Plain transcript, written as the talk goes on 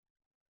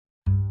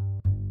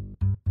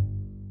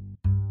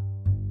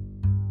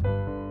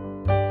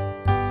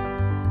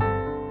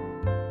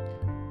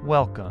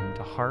Welcome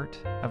to Heart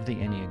of the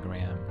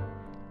Enneagram.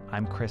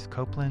 I'm Chris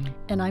Copeland.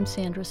 And I'm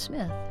Sandra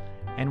Smith.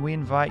 And we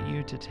invite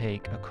you to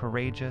take a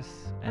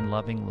courageous and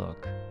loving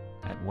look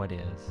at what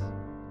is.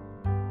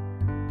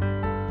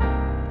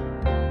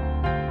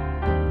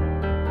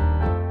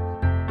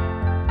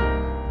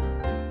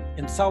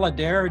 In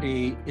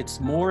solidarity,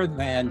 it's more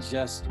than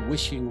just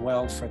wishing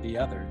well for the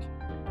other.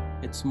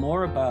 It's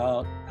more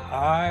about,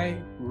 I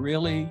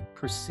really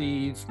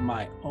perceive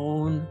my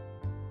own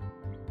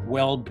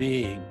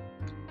well-being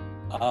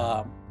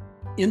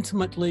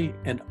intimately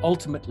and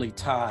ultimately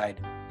tied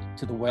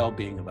to the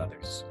well-being of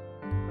others.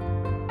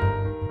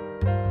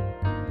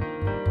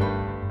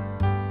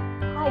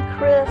 Hi,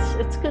 Chris.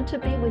 It's good to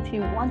be with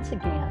you once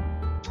again.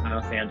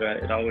 Sandra,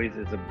 it always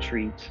is a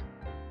treat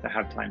to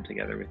have time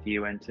together with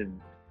you and to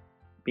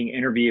being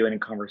interviewed and in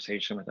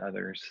conversation with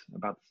others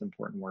about this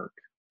important work.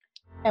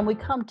 And we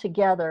come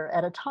together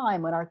at a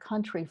time when our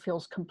country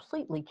feels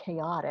completely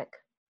chaotic.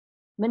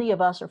 Many of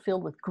us are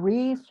filled with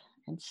grief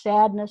and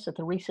sadness at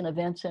the recent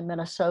events in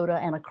Minnesota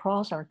and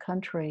across our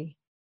country.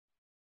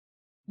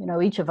 You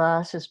know, each of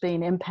us is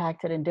being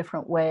impacted in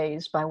different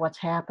ways by what's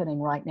happening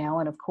right now.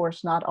 And of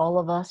course, not all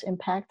of us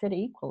impacted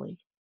equally.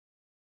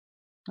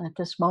 At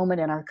this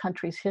moment in our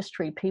country's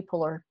history,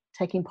 people are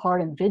taking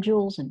part in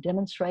vigils and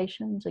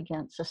demonstrations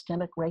against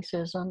systemic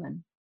racism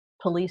and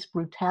police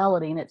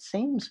brutality. And it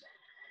seems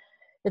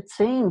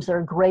there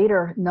are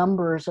greater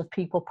numbers of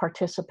people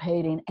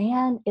participating,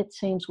 and it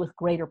seems with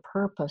greater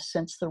purpose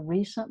since the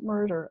recent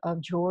murder of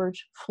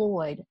George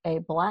Floyd, a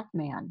Black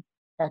man,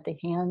 at the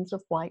hands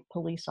of white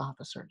police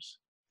officers.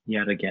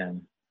 Yet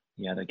again.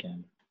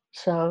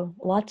 So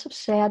lots of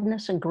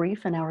sadness and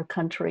grief in our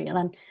country.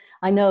 And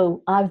I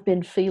know I've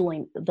been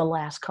feeling the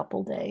last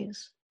couple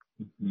days.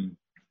 Mm-hmm.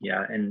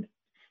 Yeah, and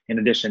in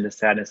addition to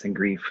sadness and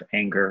grief,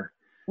 anger,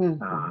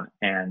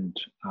 and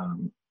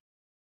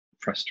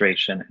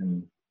frustration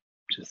and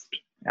just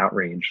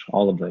outrage,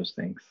 all of those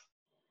things.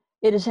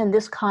 It is in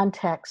this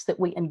context that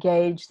we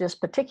engage this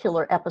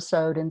particular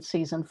episode in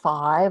season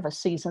 5, a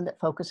season that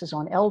focuses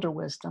on elder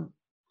wisdom.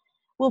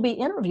 We'll be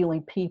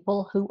interviewing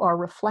people who are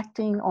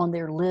reflecting on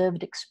their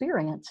lived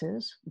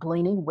experiences,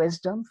 gleaning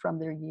wisdom from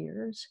their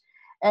years,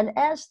 and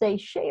as they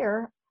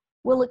share,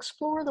 we'll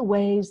explore the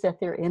ways that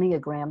their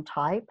Enneagram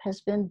type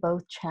has been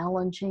both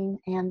challenging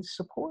and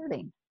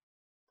supporting.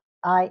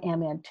 I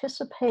am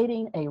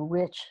anticipating a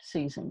rich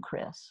season,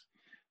 Chris.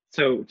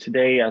 So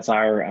today, as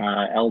our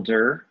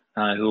elder,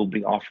 who will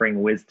be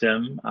offering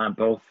wisdom,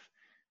 both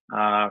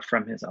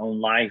from his own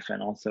life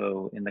and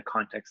also in the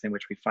context in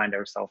which we find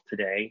ourselves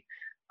today,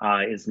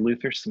 is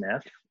Luther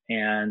Smith.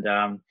 And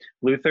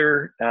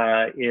Luther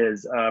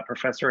is a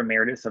professor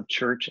emeritus of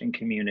church and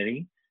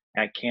community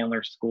at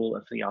Candler School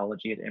of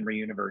Theology at Emory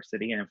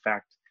University. And in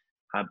fact,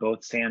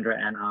 both Sandra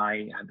and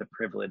I had the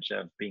privilege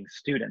of being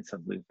students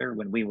of Luther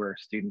when we were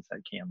students at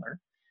Candler.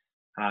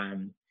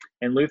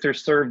 And Luther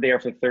served there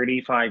for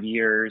 35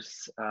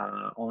 years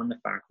on the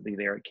faculty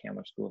there at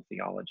Candler School of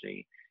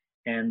Theology.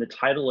 And the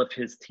title of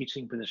his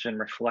teaching position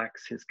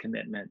reflects his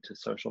commitment to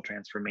social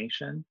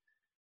transformation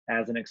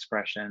as an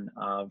expression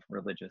of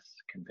religious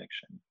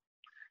conviction.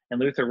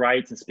 And Luther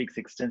writes and speaks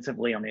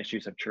extensively on the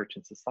issues of church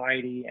and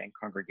society and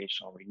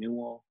congregational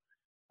renewal,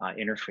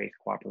 interfaith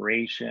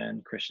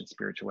cooperation, Christian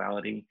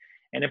spirituality,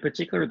 and in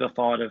particular, the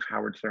thought of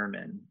Howard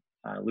Thurman.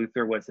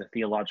 Luther was a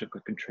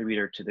theological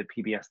contributor to the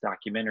PBS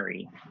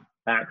documentary,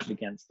 Back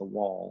Against the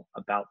Wall,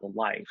 about the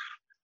life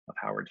of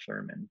Howard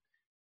Thurman.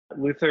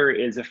 Luther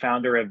is a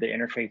founder of the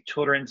Interfaith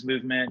Children's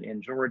Movement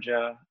in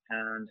Georgia,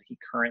 and he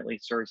currently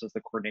serves as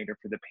the coordinator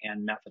for the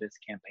Pan Methodist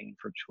Campaign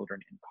for Children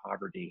in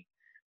Poverty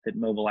that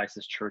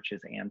mobilizes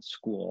churches and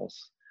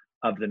schools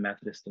of the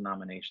Methodist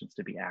denominations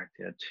to be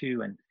active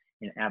to and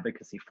in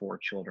advocacy for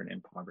children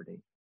in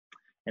poverty.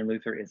 And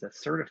Luther is a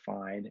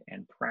certified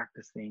and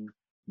practicing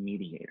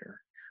mediator.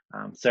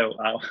 So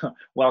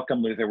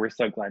welcome, Luther. We're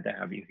so glad to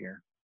have you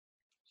here.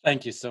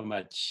 Thank you so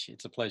much.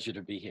 It's a pleasure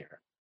to be here.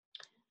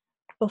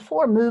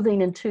 Before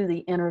moving into the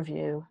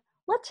interview,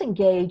 let's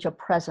engage a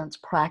presence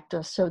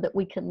practice so that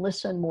we can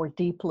listen more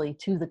deeply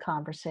to the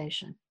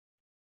conversation.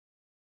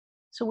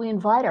 So we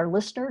invite our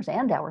listeners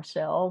and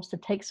ourselves to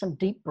take some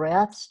deep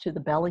breaths to the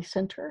belly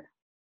center.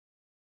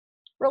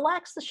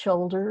 Relax the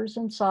shoulders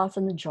and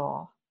soften the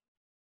jaw.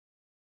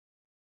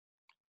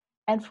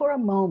 And for a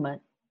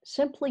moment,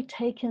 simply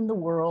take in the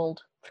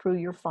world through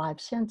your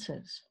 5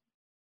 senses: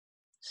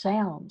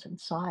 sounds and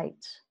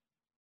sights,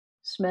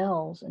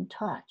 smells and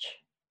touch,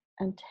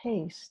 and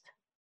taste.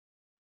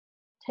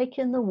 Take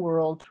in the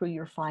world through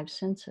your 5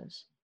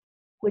 senses,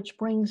 which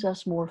brings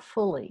us more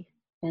fully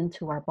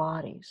into our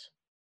bodies.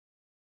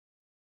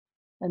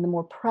 And the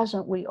more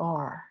present we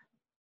are,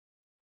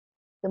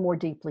 the more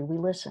deeply we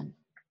listen.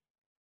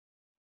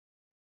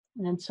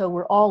 And so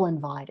we're all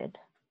invited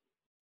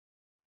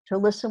to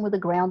listen with a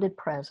grounded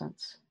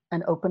presence,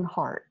 an open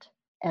heart,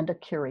 and a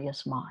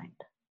curious mind.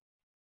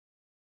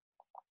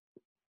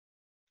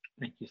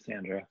 Thank you,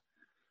 Sandra.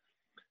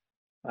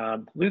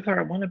 Luther,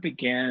 I want to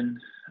begin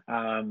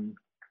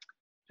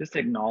just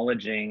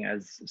acknowledging,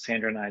 as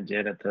Sandra and I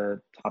did at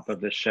the top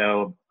of the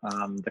show,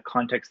 the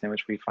context in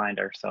which we find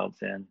ourselves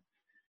in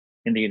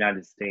the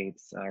United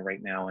States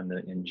right now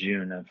in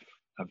June of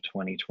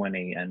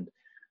 2020. And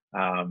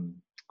of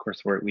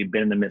course, we've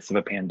been in the midst of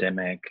a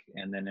pandemic,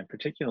 and then in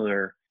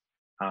particular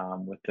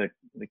with the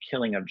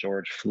killing of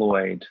George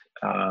Floyd,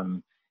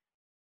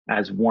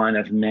 as one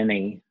of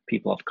many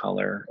people of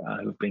color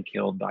who've been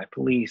killed by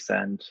police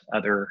and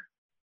other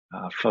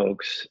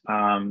folks,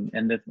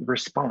 and the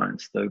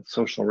response, the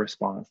social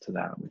response to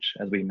that, which,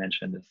 as we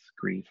mentioned, is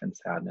grief and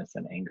sadness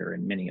and anger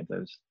and many of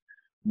those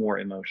more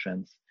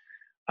emotions.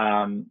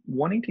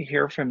 Wanting to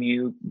hear from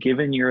you,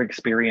 given your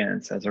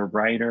experience as a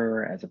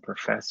writer, as a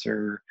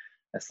professor,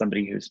 as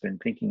somebody who's been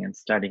thinking and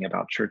studying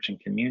about church and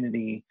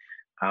community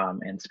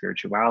and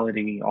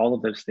spirituality, all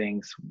of those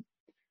things.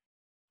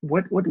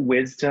 What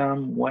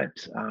wisdom,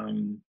 what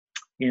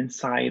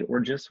insight, or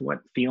just what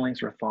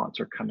feelings or thoughts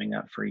are coming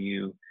up for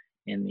you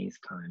in these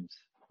times?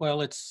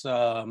 Well, it's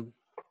a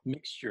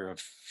mixture of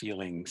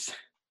feelings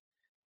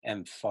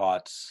and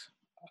thoughts.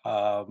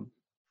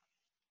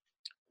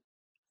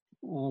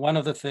 One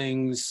of the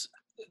things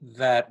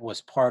that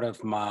was part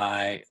of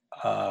my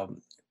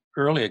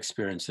early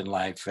experience in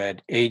life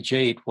at age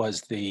 8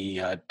 was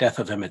the death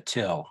of Emmett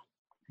Till.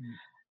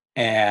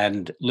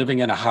 And living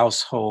in a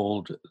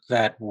household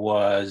that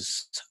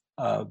was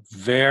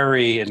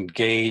very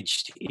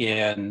engaged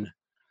in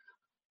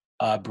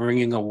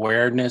bringing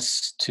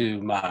awareness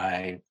to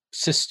my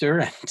sister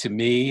and to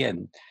me,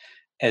 and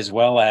as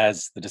well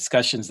as the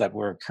discussions that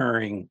were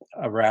occurring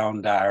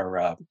around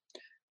our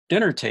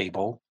dinner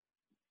table.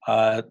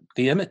 The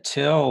Emmett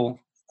Till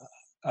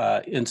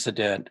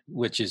incident,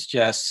 which is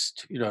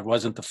just, it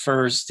wasn't the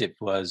first, it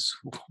was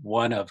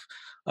one of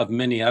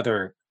many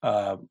other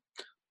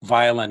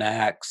violent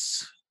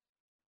acts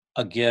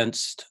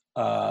against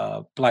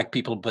Black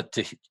people, but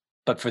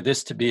for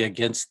this to be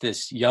against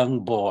this young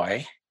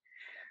boy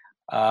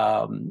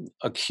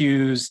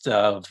accused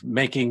of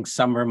making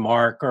some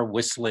remark or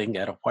whistling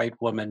at a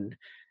white woman,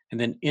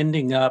 and then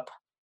ending up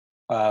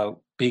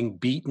being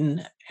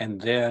beaten and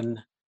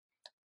then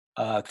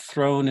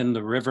thrown in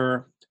the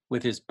river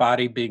with his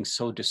body being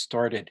so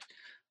distorted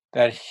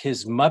that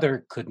his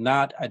mother could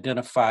not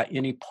identify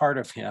any part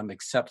of him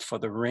except for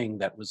the ring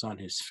that was on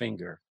his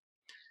finger.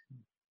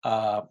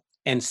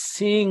 And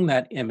seeing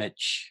that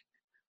image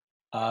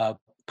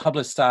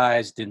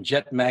publicized in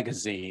Jet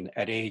magazine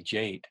at age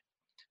 8,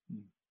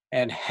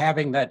 and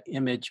having that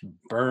image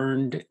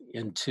burned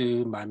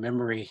into my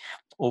memory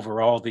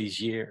over all these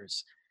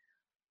years,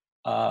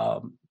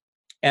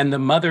 and the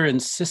mother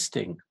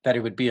insisting that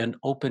it would be an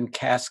open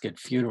casket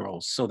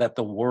funeral so that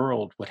the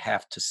world would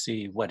have to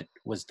see what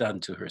was done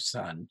to her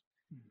son.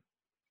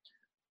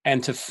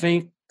 And to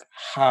think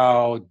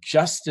how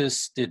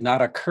justice did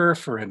not occur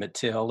for Emmett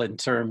Till in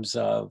terms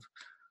of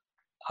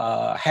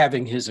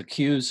having his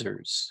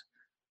accusers,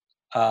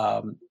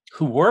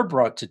 who were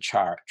brought to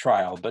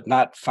trial but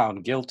not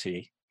found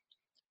guilty,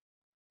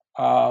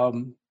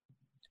 and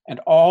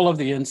all of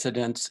the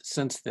incidents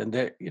since then.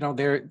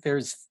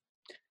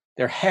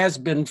 There has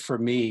been for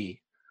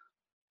me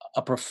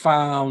a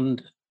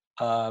profound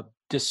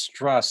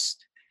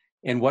distrust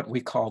in what we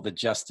call the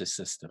justice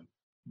system,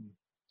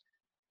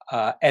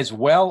 as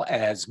well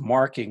as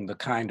marking the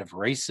kind of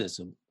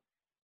racism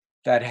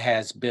that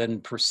has been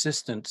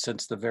persistent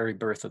since the very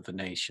birth of the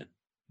nation.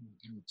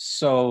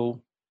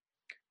 So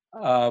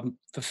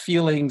the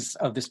feelings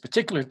of this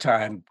particular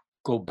time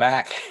go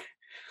back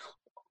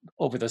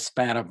over the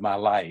span of my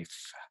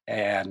life,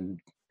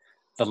 and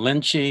the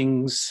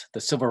lynchings, the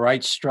civil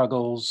rights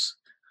struggles,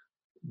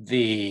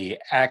 the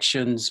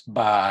actions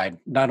by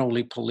not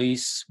only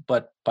police,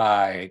 but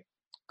by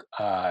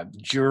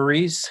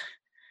juries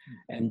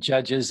and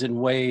judges in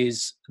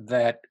ways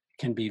that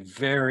can be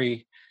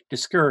very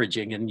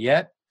discouraging. And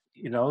yet,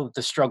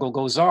 the struggle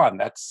goes on.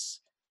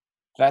 That's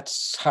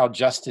how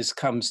justice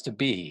comes to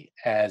be.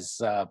 As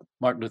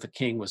Martin Luther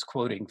King was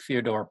quoting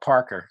Theodore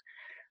Parker,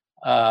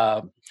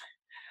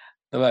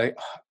 the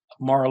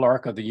moral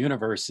arc of the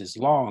universe is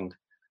long,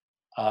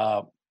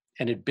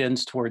 and it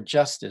bends toward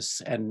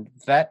justice. And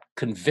that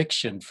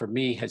conviction for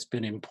me has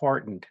been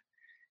important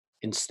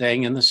in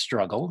staying in the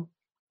struggle,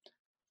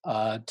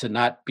 to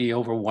not be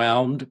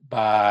overwhelmed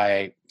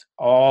by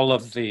all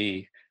of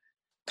the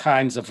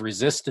kinds of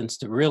resistance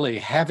to really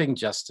having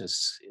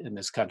justice in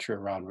this country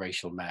around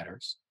racial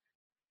matters,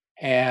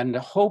 and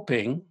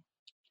hoping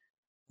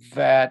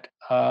that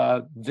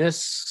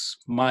this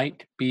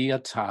might be a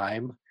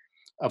time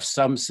of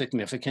some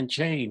significant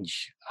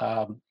change.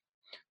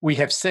 We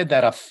have said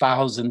that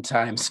 1,000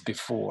 times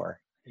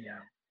before. Yeah.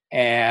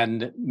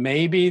 And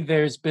maybe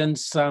there's been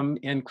some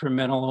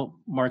incremental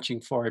marching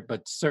forward,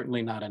 but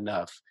certainly not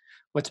enough.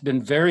 What's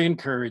been very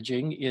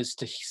encouraging is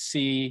to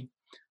see,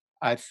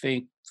 I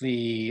think,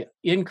 the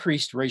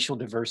increased racial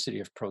diversity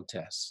of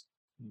protests,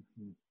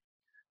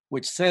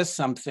 which says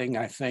something,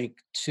 I think,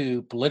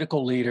 to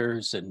political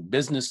leaders and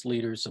business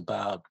leaders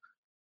about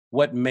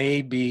what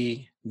may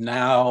be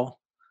now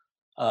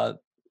the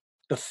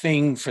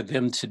thing for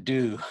them to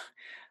do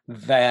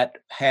that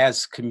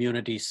has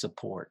community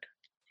support.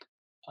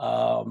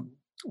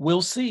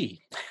 We'll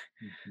see.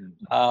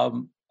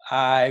 Um,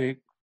 I,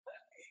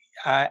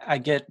 I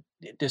get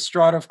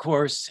distraught, of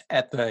course,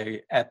 at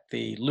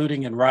the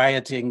looting and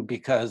rioting,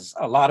 because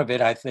a lot of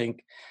it, I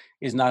think,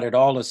 is not at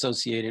all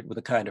associated with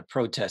the kind of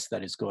protest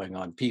that is going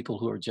on. People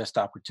who are just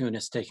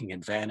opportunists taking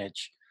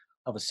advantage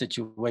of a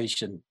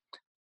situation.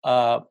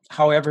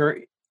 However,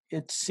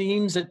 it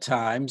seems at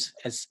times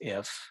as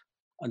if,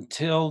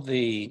 until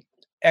the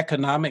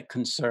economic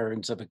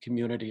concerns of a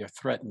community are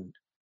threatened,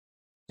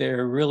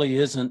 there really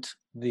isn't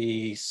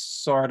the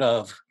sort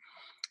of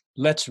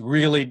let's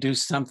really do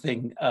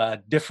something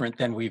different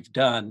than we've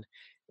done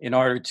in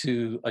order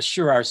to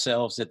assure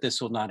ourselves that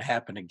this will not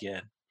happen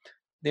again.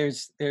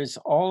 There's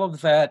all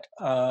of that,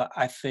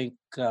 I think,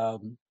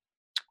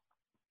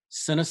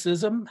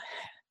 cynicism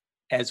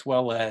as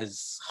well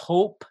as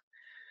hope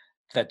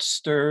that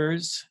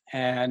stirs,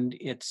 and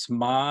it's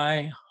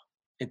my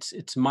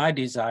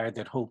desire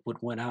that hope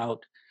would win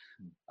out.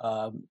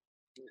 Um,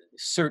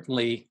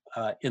 Certainly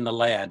in the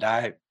land,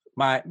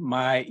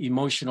 my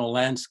emotional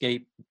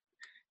landscape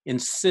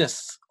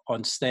insists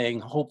on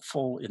staying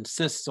hopeful,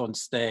 insists on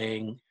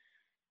staying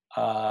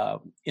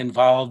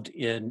involved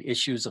in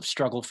issues of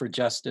struggle for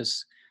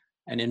justice,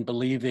 and in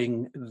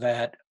believing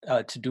that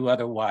to do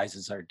otherwise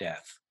is our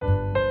death.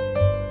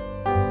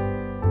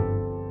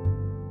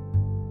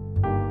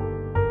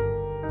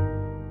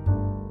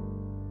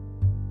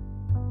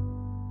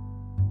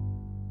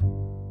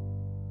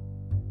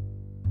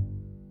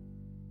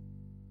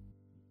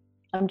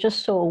 I'm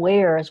just so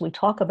aware as we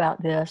talk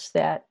about this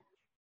that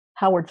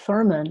Howard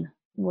Thurman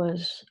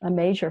was a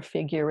major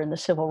figure in the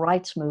civil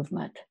rights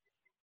movement.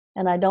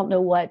 And I don't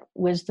know what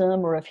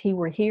wisdom, or if he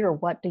were here,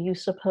 what do you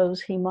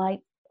suppose he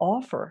might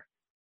offer?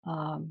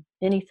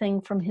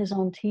 Anything from his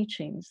own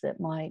teachings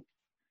that might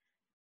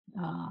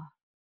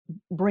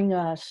bring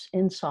us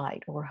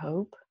insight or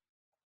hope?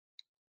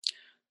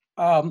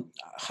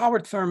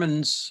 Howard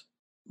Thurman's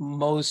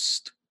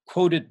most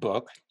quoted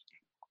book,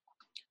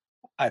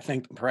 I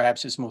think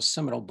perhaps his most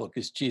seminal book,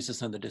 is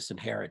Jesus and the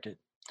Disinherited.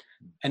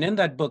 And in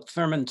that book,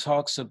 Thurman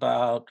talks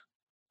about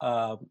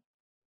how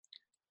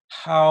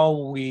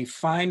we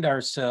find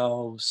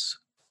ourselves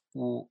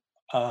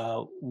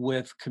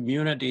with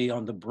community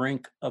on the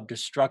brink of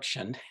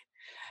destruction,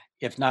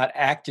 if not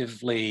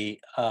actively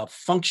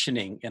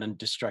functioning in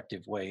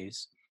destructive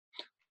ways,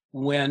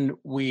 when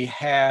we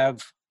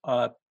have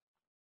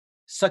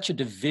such a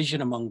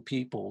division among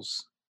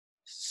peoples,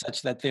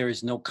 such that there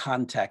is no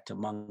contact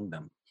among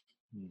them.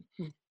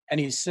 Mm-hmm. And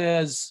he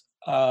says,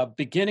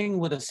 beginning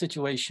with a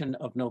situation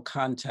of no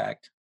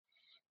contact,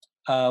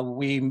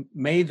 we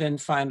may then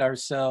find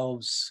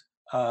ourselves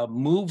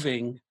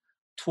moving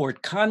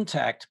toward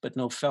contact, but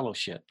no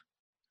fellowship.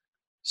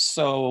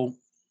 So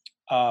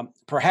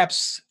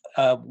perhaps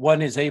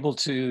one is able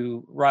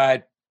to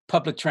ride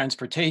public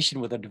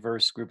transportation with a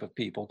diverse group of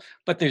people,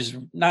 but there's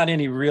not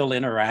any real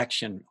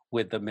interaction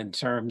with them in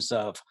terms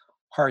of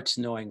hearts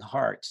knowing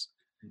hearts.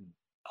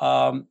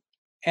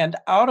 And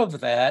out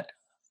of that,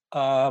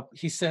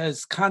 he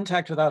says,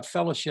 contact without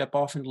fellowship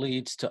often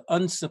leads to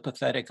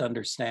unsympathetic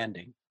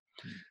understanding,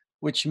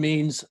 which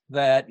means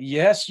that,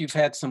 yes, you've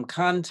had some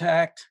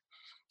contact,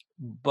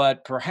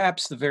 but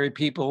perhaps the very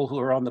people who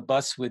are on the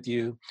bus with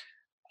you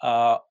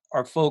are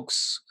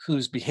folks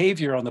whose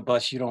behavior on the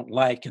bus you don't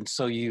like. And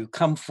so you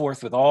come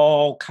forth with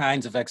all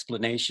kinds of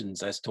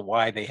explanations as to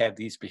why they have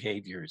these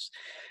behaviors,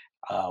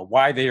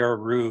 why they are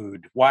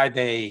rude, why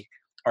they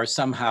are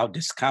somehow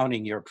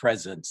discounting your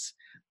presence,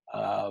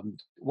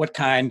 what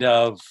kind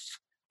of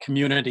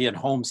community and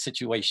home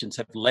situations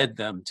have led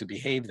them to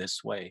behave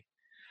this way.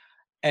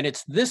 And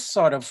it's this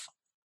sort of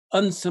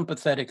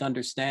unsympathetic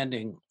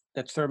understanding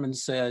that Thurman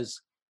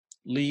says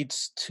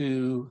leads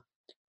to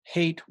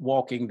hate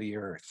walking the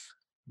earth.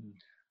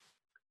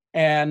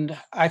 And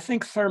I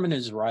think Thurman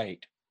is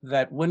right,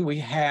 that when we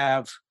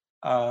have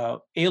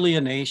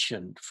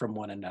alienation from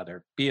one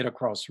another, be it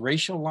across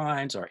racial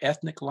lines or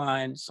ethnic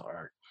lines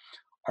or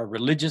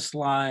religious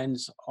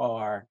lines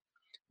or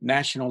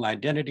national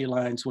identity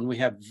lines, when we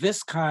have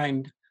this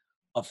kind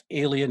of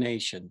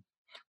alienation,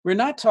 we're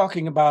not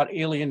talking about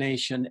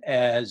alienation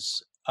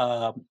as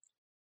a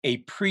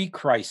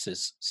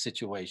pre-crisis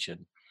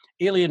situation.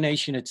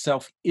 Alienation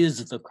itself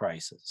is the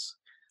crisis.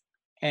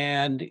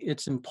 And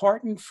it's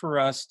important for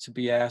us to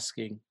be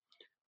asking,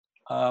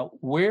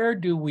 where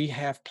do we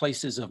have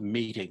places of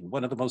meeting?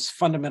 One of the most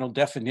fundamental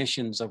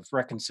definitions of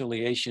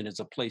reconciliation is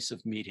a place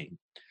of meeting.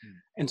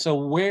 And so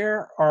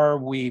where are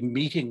we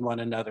meeting one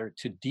another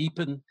to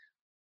deepen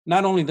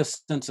not only the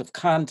sense of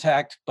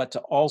contact, but to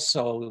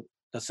also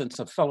the sense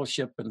of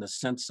fellowship and the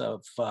sense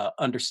of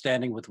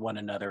understanding with one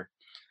another,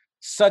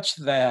 such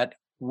that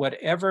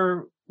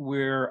whatever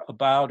we're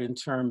about in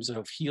terms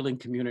of healing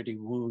community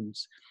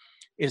wounds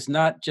is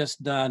not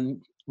just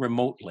done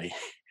remotely,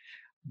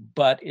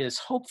 but is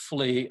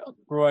hopefully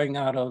growing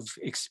out of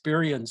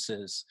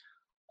experiences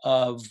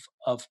of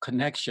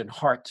connection,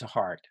 heart to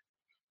heart.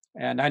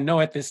 And I know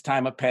at this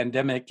time of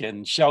pandemic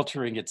and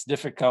sheltering, it's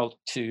difficult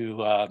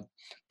to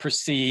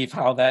perceive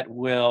how that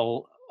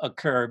will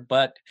occur,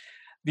 but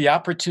the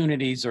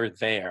opportunities are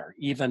there,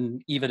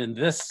 even in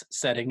this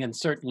setting, and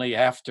certainly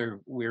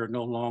after we're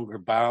no longer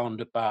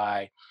bound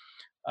by,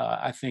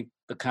 I think,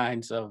 the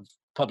kinds of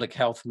public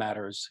health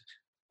matters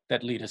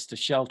that lead us to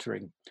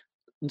sheltering.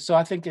 And so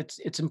I think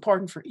it's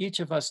important for each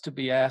of us to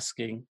be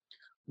asking,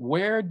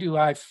 where do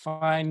I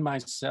find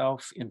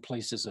myself in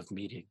places of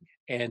meeting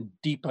and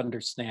deep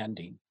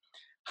understanding?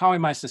 How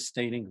am I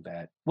sustaining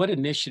that? What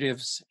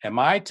initiatives am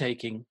I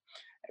taking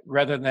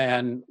rather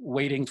than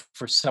waiting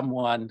for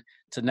someone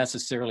to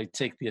necessarily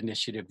take the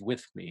initiative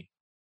with me?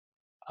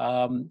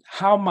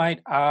 How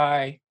might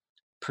I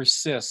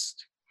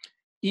persist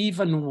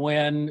even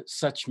when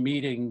such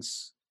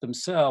meetings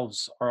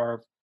themselves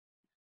are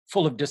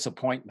full of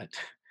disappointment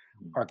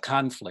or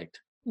conflict?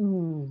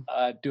 Mm.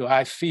 Do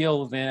I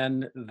feel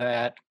then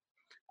that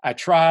I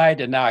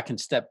tried and now I can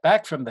step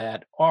back from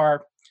that?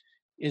 Or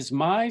is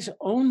my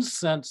own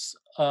sense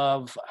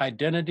of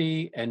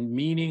identity and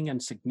meaning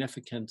and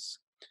significance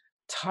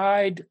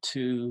tied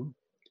to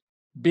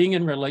being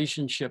in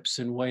relationships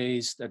in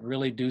ways that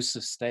really do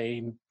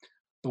sustain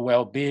the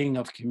well-being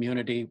of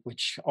community,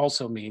 which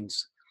also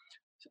means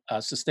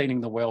sustaining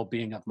the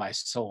well-being of my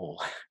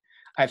soul?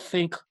 I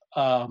think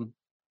when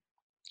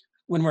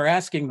we're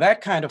asking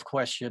that kind of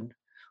question,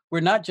 we're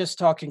not just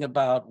talking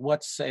about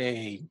what's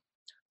a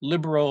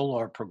liberal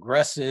or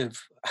progressive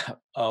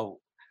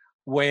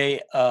way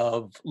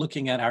of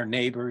looking at our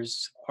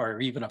neighbors,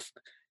 or even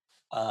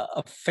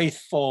a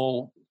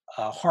faithful,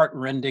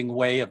 heart-rending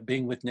way of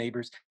being with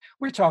neighbors.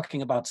 We're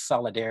talking about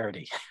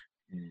solidarity.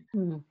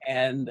 Mm.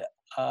 And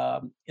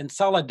in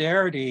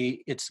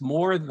solidarity, it's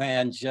more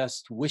than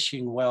just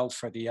wishing well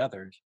for the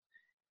others.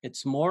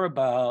 It's more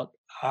about,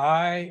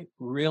 I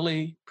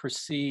really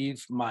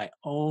perceive my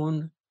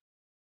own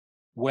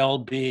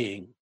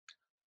well-being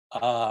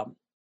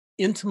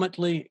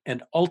intimately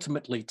and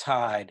ultimately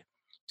tied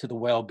to the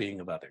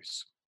well-being of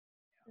others.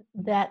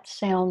 That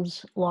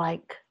sounds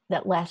like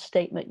that last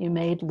statement you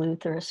made,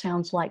 Luther,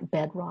 sounds like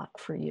bedrock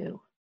for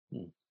you.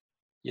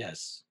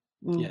 Yes,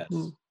 Mhm.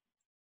 yes.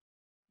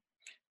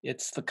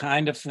 It's the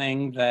kind of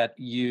thing that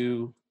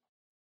you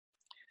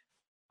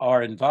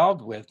are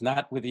involved with,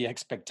 not with the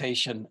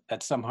expectation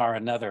that somehow or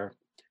another,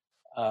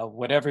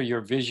 whatever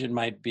your vision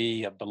might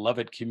be, a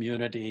beloved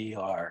community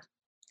or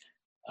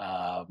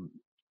um,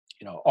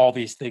 all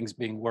these things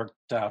being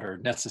worked out are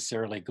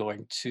necessarily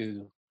going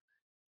to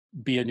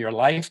be in your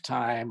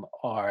lifetime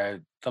or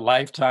the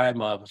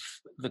lifetime of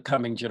the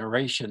coming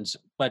generations,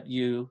 but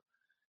you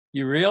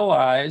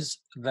realize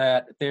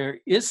that there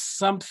is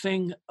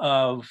something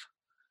of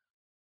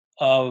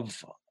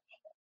of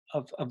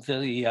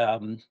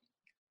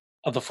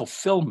the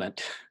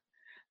fulfillment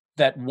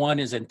that one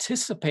is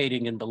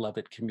anticipating in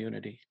beloved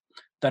community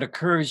that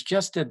occurs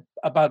just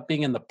about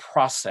being in the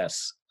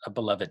process of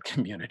beloved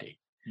community.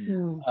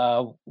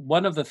 Mm.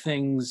 One of the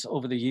things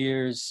over the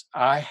years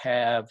I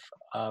have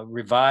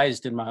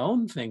revised in my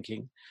own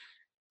thinking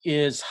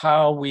is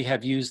how we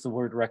have used the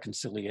word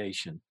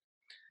reconciliation.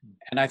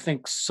 And I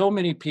think so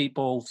many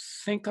people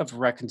think of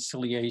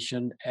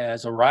reconciliation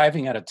as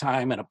arriving at a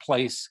time and a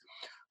place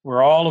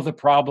where all of the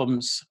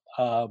problems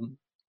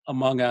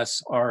among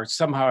us are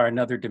somehow or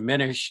another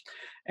diminished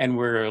and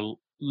we're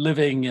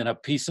living in a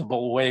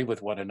peaceable way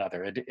with one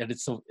another. And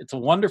it's a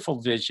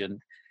wonderful vision.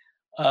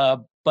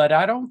 But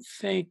I don't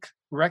think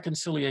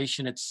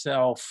reconciliation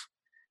itself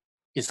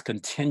is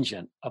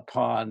contingent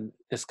upon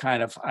this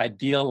kind of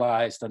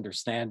idealized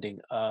understanding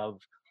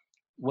of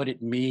what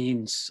it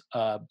means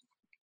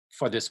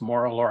for this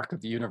moral arc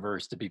of the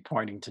universe to be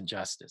pointing to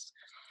justice.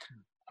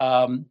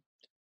 And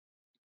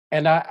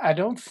I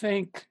don't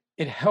think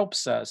it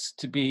helps us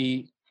to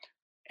be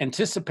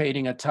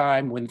anticipating a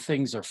time when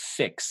things are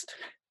fixed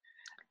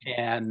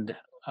and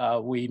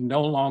we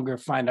no longer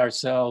find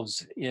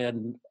ourselves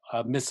in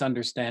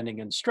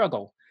misunderstanding and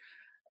struggle.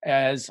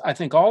 As I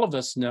think all of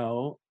us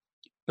know,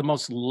 the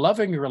most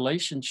loving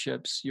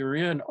relationships you're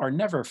in are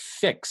never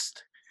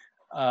fixed.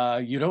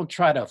 You don't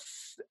try to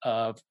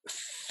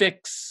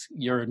fix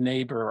your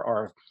neighbor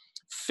or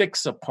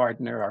fix a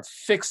partner or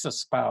fix a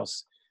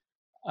spouse.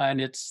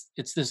 And it's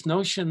this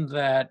notion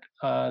that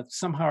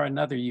somehow or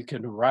another you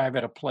can arrive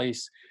at a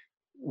place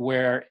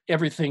where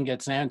everything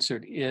gets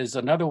answered is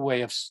another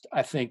way of,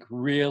 I think,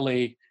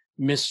 really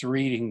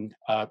misreading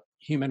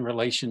human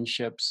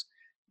relationships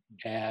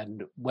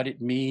and what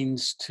it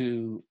means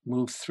to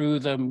move through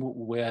them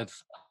with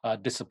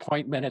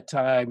disappointment at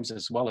times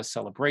as well as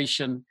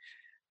celebration.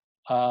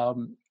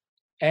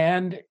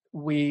 And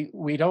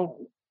we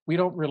don't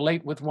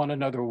relate with one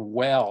another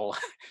well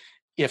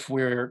if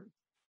we're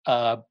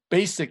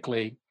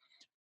basically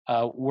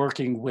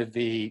working with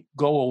the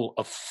goal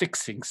of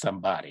fixing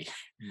somebody.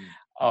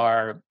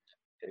 Or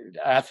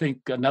I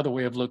think another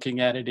way of looking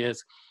at it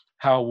is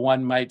how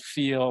one might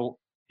feel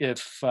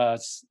if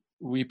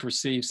we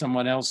perceive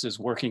someone else as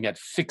working at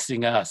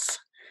fixing us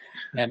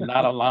and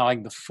not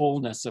allowing the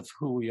fullness of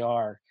who we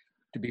are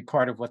to be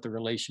part of what the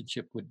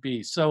relationship would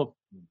be. So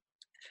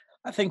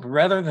I think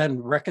rather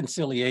than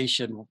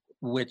reconciliation,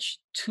 which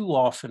too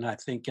often I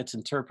think gets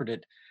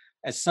interpreted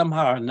as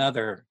somehow or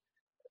another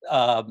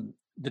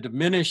the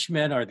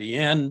diminishment or the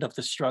end of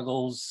the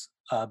struggles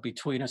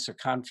between us or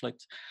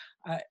conflict,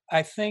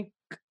 I think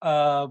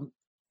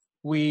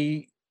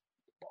we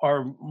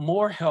are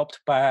more helped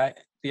by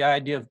the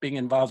idea of being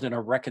involved in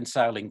a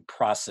reconciling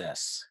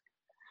process.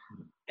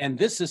 And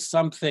this is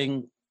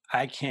something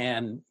I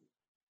can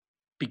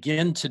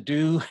begin to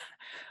do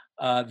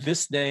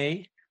this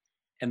day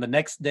and the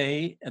next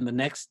day and the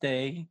next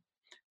day.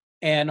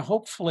 And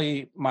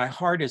hopefully, my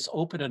heart is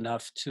open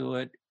enough to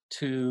it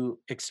to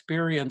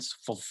experience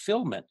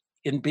fulfillment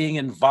in being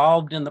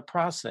involved in the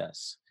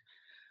process.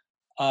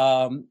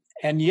 And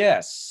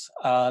yes,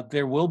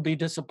 there will be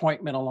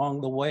disappointment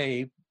along the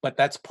way, but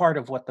that's part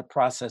of what the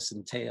process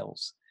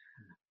entails.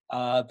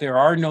 There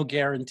are no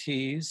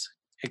guarantees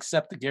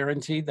except the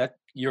guarantee that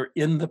you're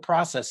in the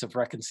process of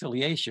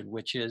reconciliation,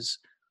 which is,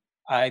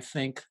 I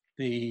think,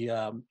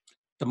 the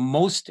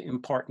most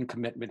important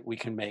commitment we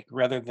can make,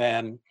 rather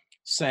than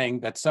saying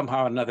that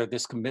somehow or another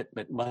this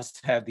commitment must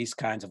have these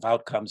kinds of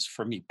outcomes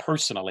for me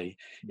personally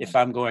if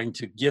I'm going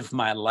to give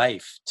my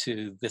life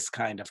to this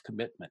kind of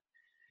commitment.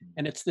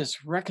 And it's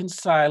this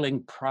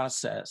reconciling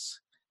process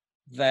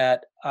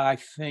that I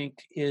think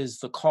is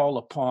the call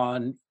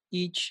upon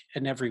each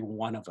and every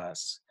one of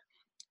us,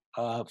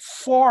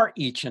 for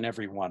each and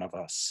every one of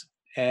us,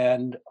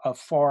 and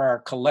for our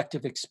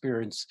collective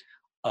experience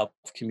of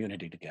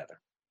community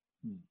together.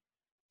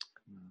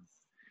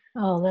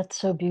 Oh, that's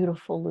so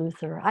beautiful,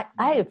 Luther.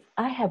 I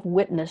have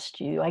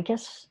witnessed you, I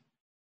guess,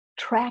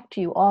 tracked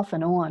you off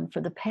and on for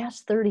the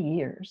past 30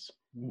 years.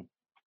 Mm.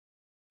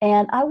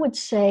 And I would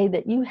say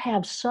that you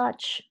have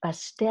such a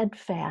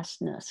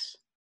steadfastness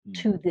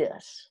to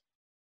this,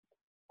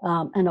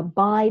 an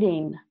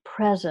abiding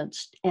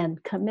presence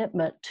and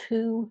commitment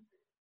to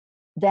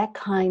that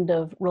kind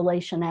of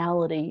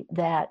relationality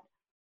that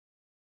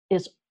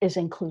is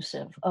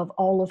inclusive of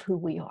all of who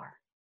we are.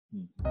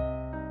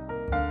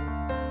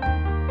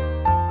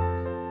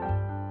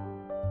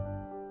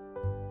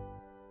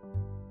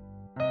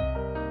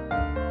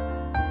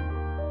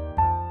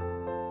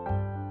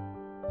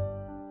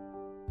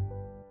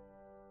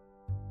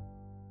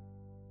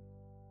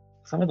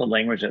 Some of the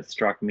language that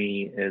struck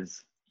me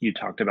is you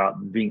talked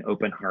about being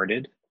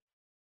open-hearted,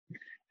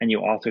 and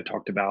you also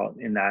talked about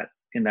in that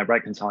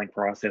reconciling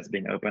process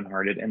being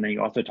open-hearted, and then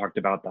you also talked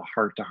about the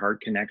heart-to-heart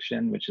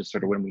connection, which is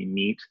sort of when we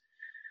meet.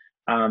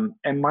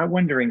 And my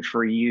wondering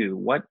for you,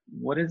 what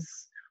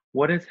has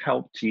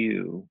helped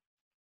you?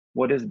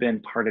 What has been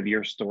part of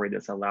your story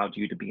that's allowed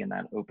you to be in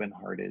that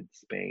open-hearted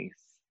space,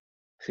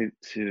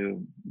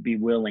 to be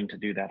willing to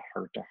do that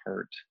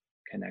heart-to-heart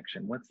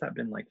connection? What's that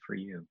been like for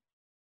you?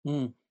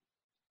 Mm.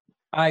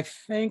 I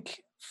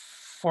think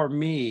for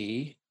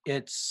me,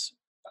 it's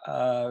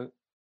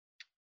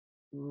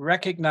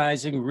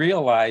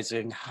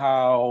realizing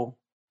how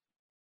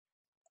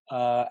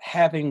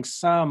having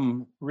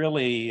some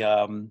really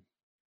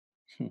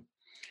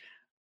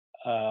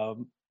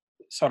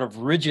sort of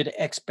rigid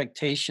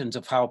expectations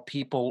of how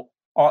people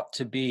ought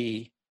to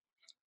be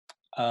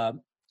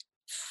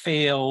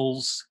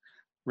fails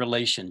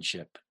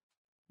relationship.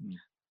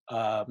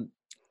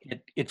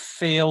 It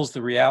fails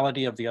the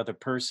reality of the other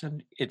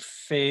person. It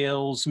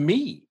fails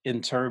me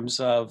in terms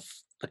of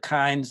the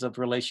kinds of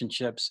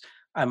relationships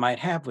I might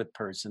have with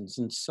persons.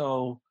 And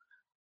so,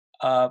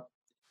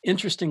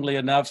 interestingly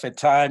enough, at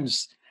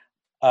times,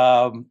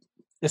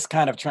 this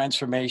kind of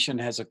transformation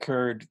has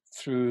occurred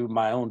through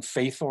my own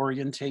faith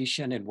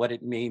orientation and what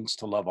it means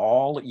to love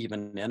all,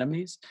 even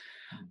enemies.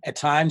 At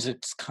times,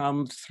 it's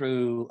come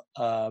through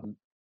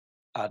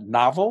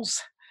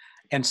novels,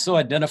 and so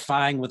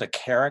identifying with a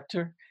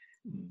character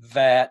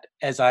that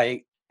as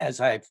I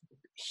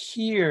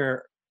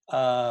hear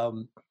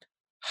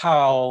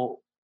how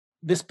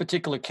this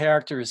particular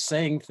character is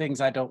saying things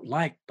I don't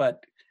like,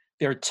 but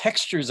there are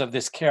textures of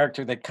this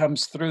character that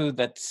comes through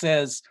that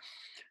says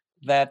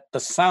that the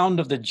sound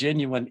of the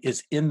genuine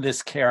is in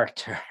this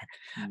character,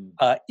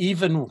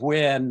 even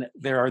when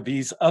there are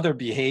these other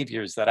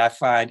behaviors that I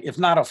find, if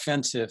not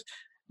offensive,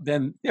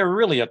 then they're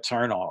really a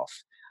turnoff.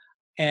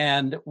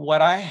 And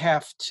what I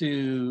have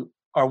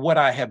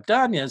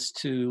done is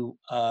to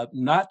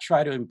not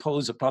try to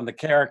impose upon the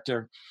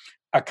character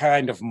a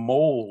kind of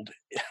mold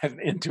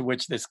into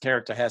which this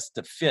character has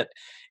to fit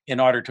in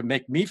order to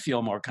make me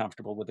feel more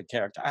comfortable with the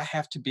character. I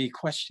have to be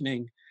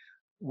questioning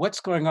what's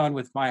going on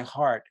with my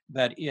heart,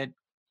 that it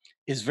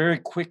is very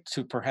quick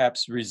to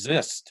perhaps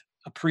resist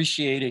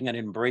appreciating and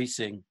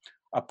embracing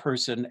a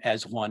person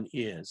as one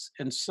is.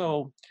 And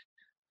so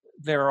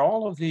there are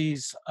all of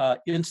these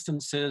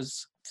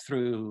instances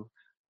through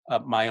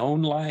my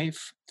own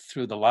life,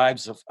 through the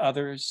lives of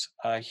others,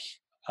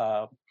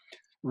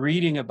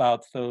 reading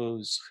about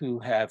those who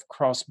have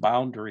crossed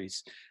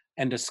boundaries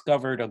and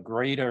discovered a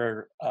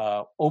greater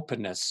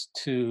openness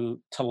to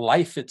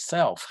life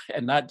itself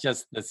and not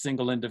just the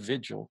single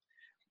individual,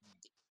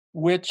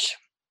 which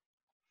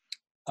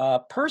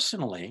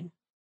personally,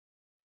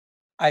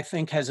 I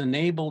think has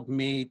enabled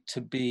me to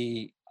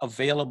be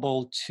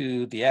available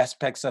to the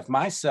aspects of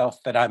myself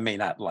that I may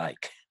not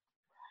like,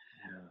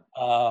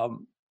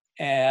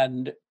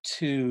 and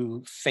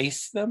to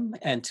face them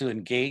and to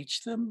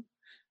engage them,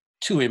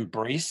 to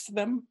embrace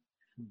them,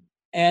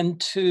 and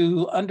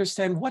to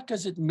understand what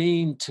does it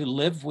mean to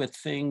live with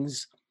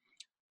things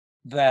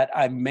that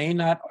I may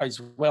not,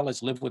 as well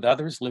as live with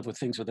others, live with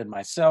things within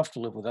myself, to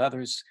live with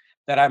others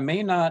that I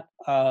may not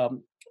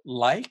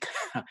like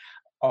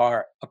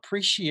or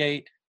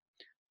appreciate,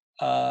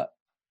 uh,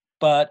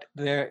 but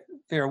there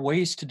are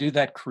ways to do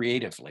that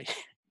creatively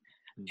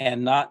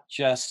and not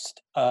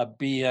just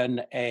be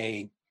in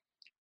a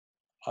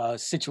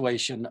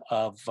situation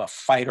of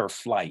fight or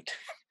flight,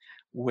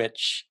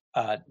 which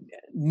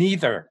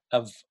neither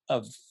of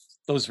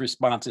those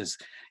responses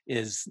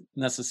is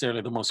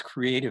necessarily the most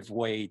creative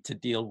way to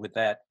deal with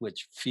that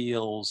which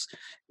feels,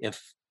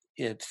 if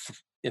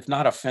if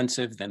not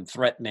offensive, then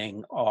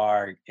threatening,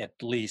 or at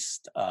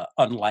least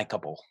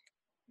unlikable.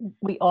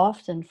 We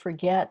often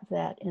forget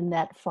that in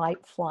that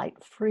fight, flight,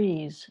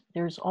 freeze,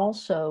 there's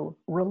also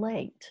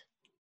relate.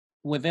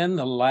 Within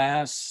the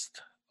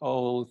last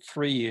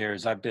 3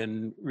 years, I've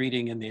been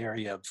reading in the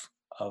area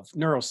of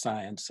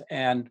neuroscience,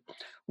 and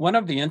one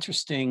of the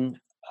interesting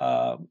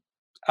uh,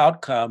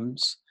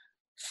 outcomes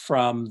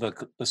from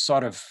the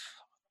sort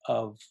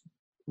of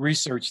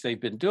research they've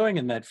been doing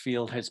in that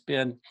field has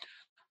been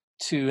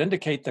to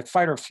indicate that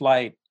fight or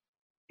flight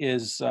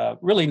is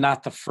really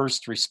not the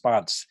first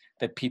response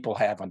that people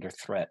have under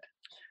threat.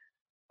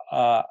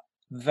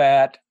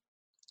 That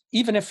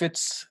even if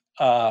it's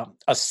a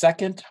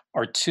second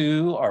or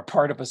two or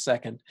part of a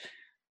second,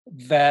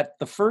 that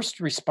the first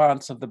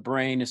response of the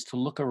brain is to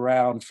look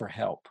around for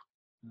help.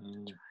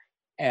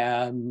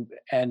 And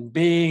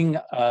being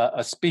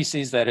a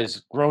species that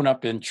has grown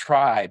up in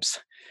tribes,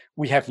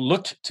 we have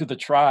looked to the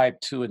tribe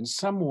to in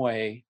some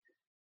way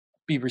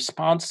be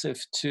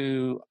responsive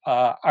to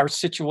our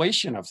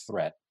situation of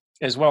threat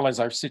as well as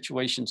our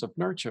situations of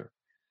nurture.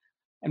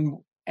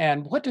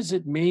 And what does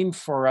it mean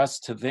for us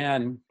to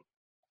then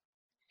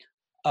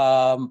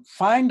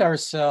find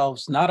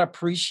ourselves not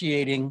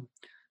appreciating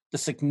the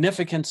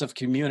significance of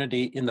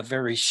community in the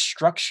very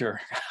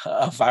structure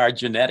of our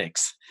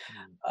genetics,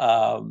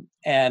 and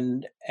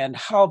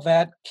how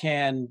that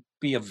can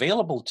be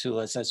available to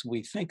us as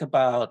we think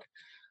about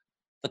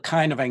the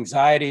kind of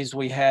anxieties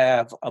we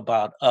have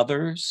about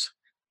others,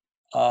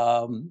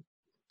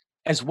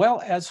 as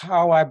well as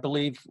how I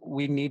believe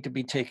we need to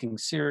be taking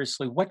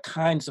seriously what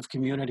kinds of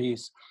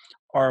communities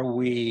are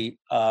we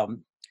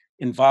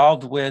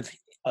involved with,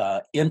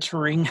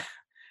 entering.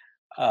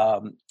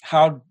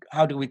 How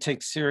do we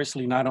take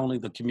seriously not only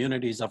the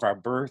communities of our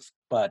birth,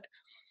 but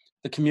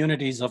the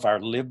communities of our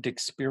lived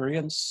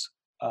experience,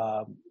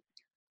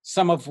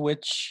 some of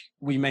which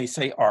we may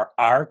say are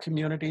our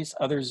communities,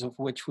 others of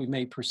which we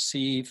may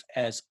perceive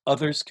as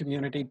others'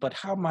 community, but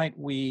how might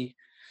we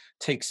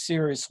take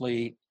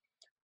seriously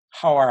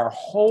how our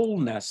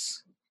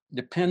wholeness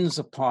depends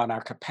upon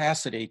our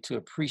capacity to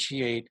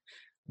appreciate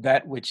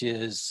that which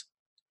is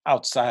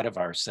outside of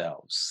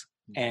ourselves.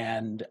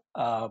 And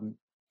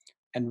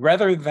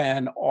rather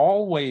than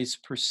always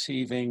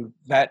perceiving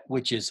that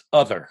which is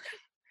other,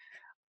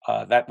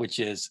 that which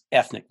is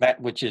ethnic,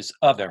 that which is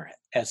other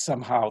as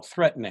somehow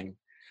threatening,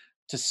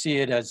 to see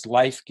it as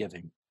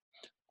life-giving.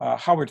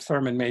 Howard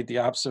Thurman made the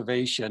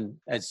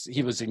observation as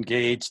he was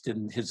engaged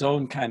in his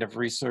own kind of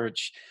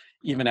research,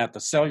 even at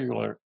the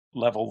cellular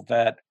level,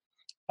 that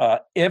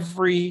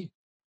every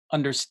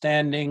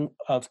understanding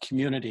of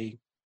community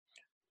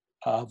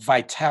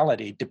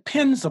vitality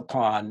depends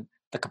upon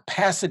the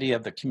capacity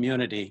of the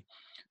community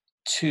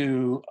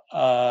to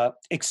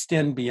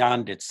extend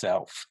beyond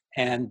itself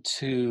and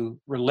to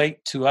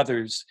relate to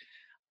others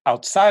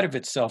outside of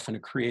itself in a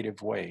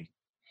creative way.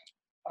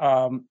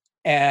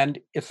 And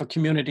if a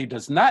community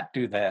does not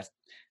do that,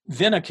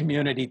 then a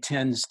community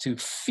tends to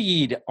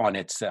feed on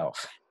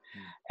itself.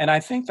 And I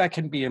think that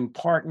can be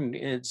important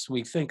as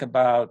we think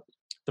about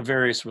the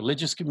various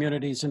religious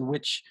communities in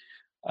which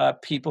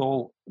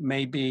people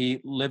may be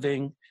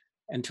living,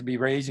 and to be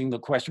raising the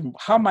question,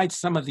 how might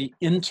some of the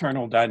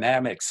internal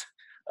dynamics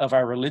of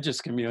our religious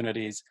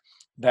communities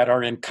that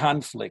are in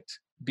conflict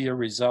be a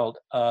result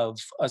of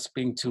us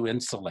being too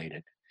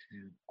insulated?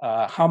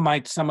 How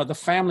might some of the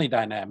family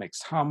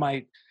dynamics, how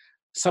might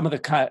some of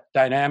the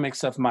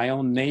dynamics of my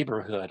own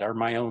neighborhood or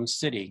my own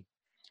city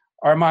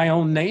or my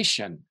own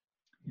nation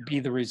be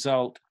the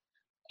result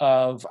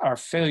of our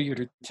failure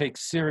to take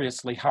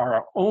seriously how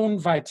our own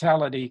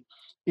vitality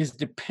is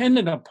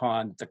dependent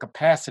upon the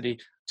capacity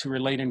to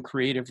relate in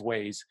creative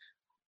ways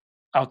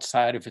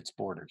outside of its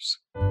borders?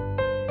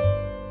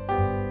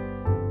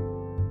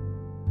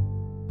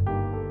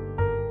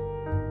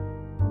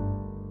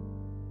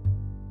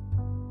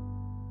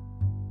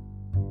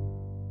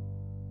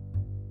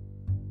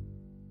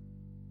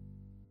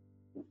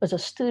 As a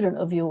student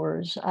of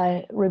yours,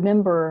 I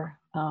remember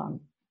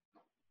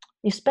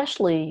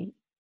especially,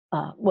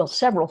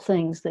 several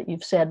things that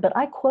you've said, but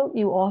I quote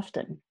you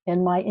often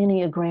in my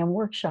Enneagram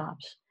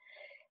workshops.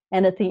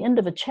 And at the end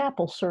of a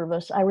chapel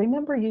service, I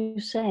remember you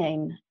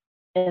saying,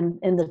 in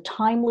the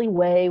timely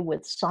way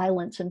with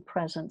silence and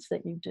presence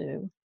that you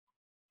do,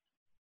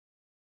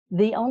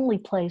 the only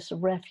place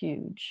of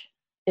refuge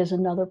is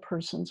another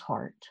person's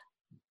heart.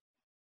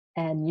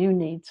 And you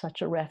need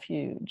such a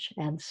refuge,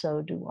 and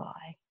so do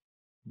I.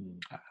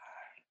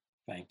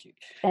 Thank you.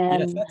 And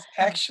yes, that's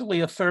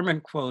actually a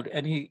Thurman quote,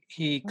 and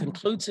he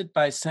concludes it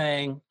by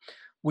saying,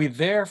 "We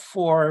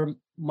therefore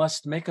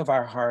must make of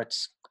our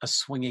hearts a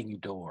swinging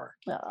door."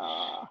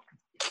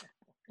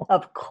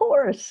 Of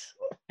course.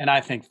 And I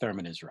think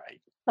Thurman is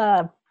right.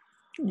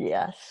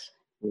 Yes.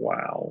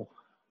 Wow.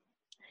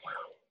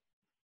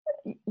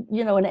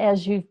 You know, and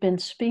as you've been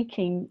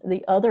speaking,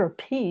 the other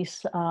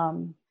piece,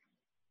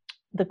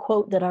 the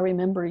quote that I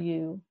remember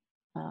you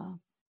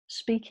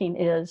speaking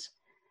is,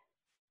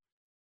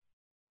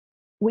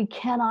 we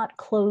cannot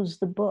close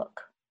the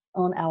book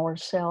on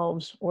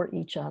ourselves or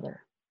each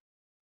other.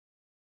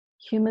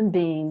 Human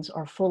beings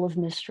are full of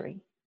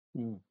mystery.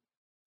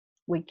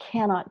 We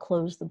cannot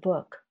close the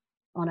book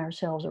on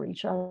ourselves or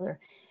each other.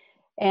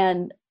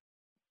 And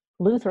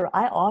Luther,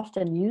 I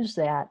often use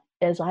that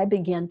as I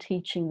begin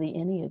teaching the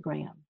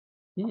Enneagram.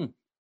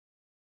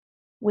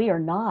 We are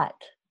not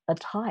a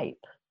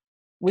type.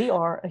 We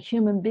are a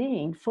human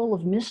being full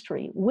of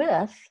mystery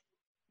with,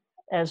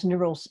 as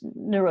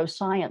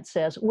neuroscience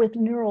says, with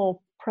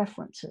neural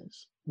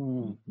preferences.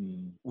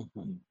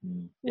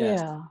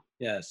 Yeah.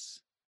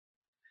 Yes.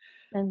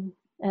 And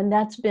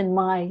that's been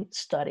my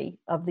study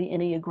of the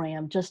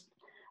Enneagram, just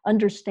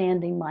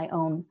understanding my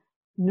own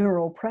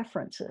neural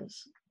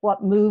preferences.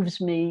 What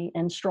moves me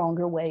in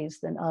stronger ways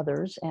than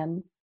others,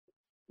 and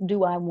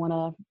do I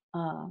want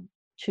to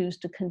choose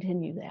to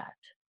continue that?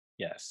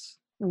 Yes.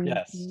 Mm-hmm.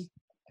 Yes.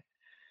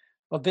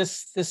 Well,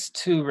 this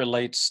too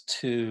relates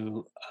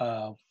to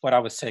what I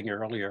was saying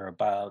earlier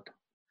about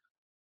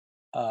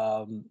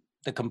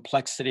the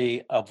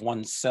complexity of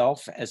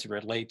oneself as it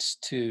relates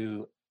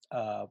to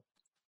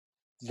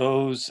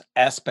those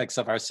aspects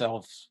of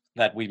ourselves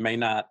that we may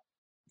not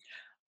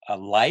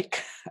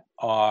like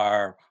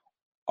or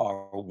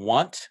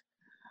want,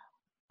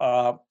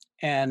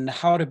 and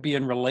how to be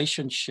in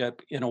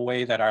relationship in a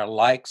way that our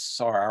likes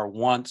or our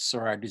wants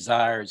or our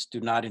desires do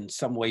not in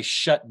some way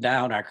shut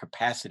down our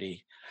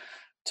capacity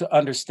to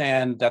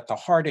understand that the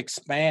heart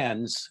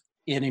expands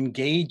in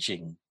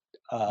engaging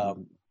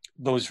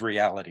those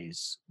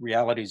realities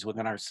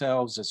within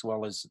ourselves as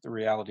well as the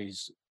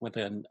realities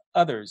within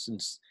others.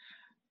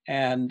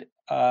 And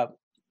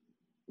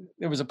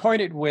there was a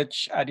point at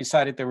which I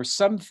decided there were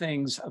some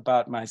things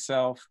about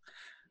myself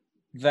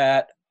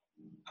that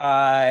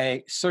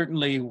I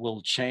certainly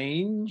will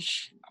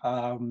change.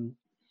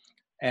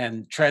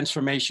 And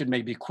transformation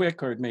may be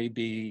quick or it may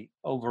be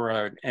over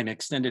an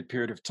extended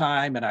period of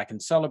time, and I can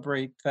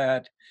celebrate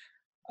that.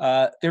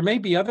 There may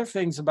be other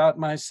things about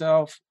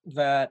myself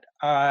that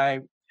I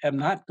am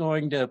not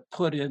going to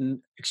put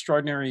in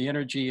extraordinary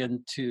energy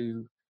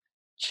into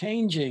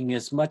changing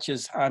as much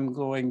as I'm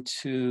going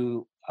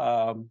to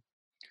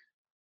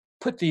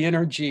put the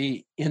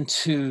energy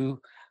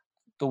into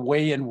the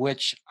way in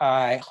which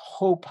I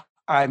hope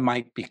I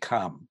might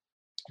become.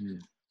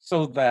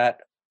 So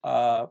that,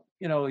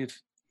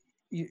 if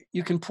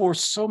you can pour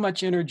so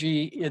much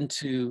energy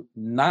into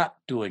not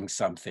doing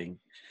something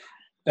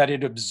that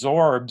it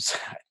absorbs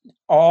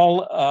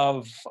all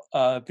of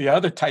the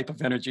other type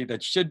of energy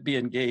that should be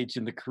engaged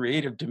in the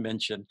creative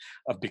dimension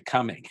of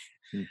becoming.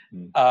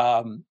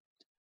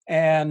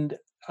 And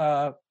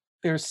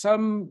there's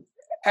some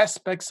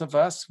aspects of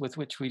us with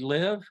which we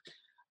live,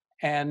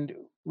 and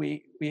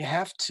we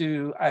have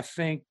to, I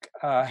think,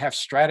 have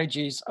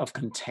strategies of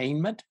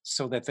containment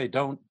so that they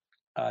don't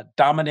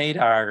dominate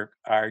our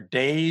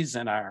days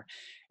and our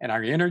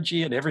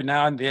energy. And every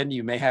now and then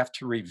you may have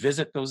to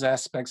revisit those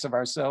aspects of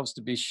ourselves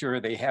to be sure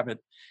they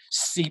haven't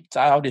seeped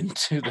out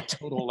into the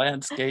total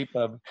landscape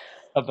of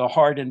the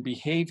heart and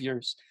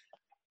behaviors.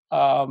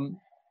 And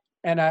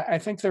I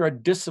think there are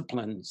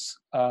disciplines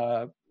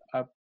that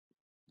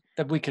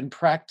we can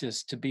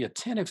practice to be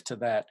attentive to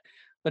that.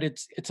 But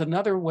it's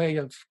another way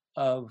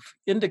of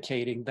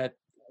indicating that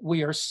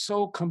we are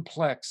so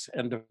complex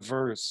and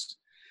diverse.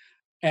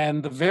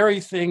 And the very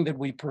thing that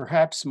we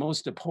perhaps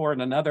most abhor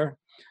in another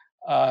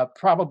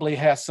probably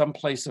has some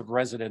place of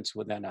residence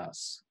within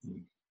us.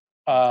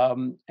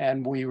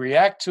 And we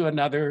react to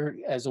another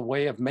as a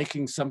way of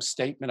making some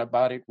statement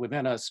about it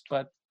within us.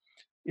 But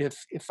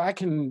if I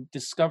can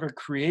discover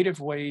creative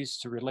ways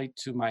to relate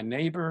to my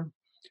neighbor,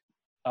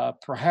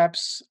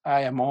 perhaps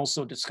I am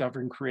also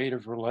discovering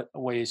creative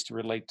ways to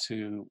relate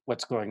to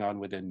what's going on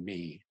within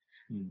me.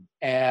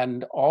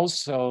 And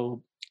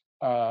also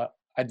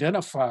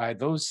identify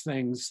those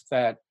things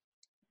that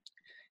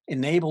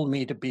enable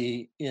me to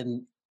be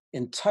in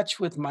touch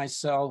with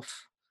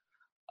myself,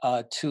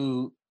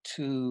 to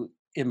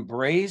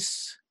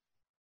embrace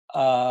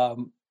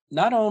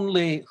not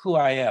only who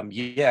I am,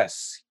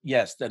 yes,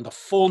 and the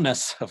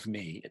fullness of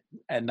me,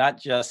 and not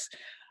just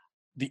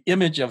the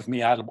image of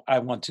me I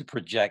want to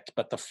project,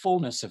 but the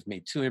fullness of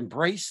me, to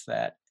embrace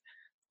that,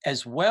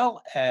 as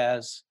well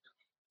as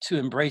to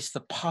embrace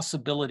the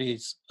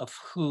possibilities of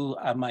who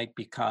I might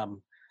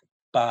become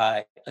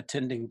by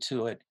attending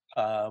to it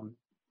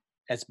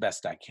as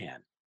best I can.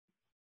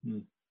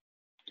 Mm.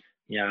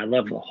 Yeah, I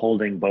love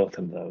holding both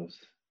of those.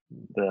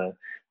 The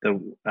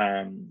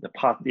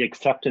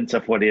acceptance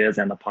of what is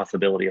and the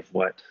possibility of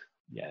what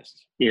Yes.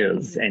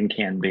 is and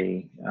can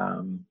be.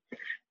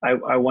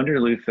 I wonder,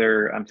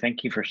 Luther,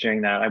 thank you for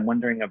sharing that. I'm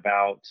wondering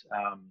about,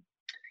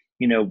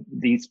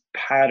 these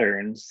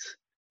patterns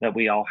that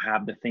we all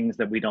have, the things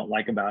that we don't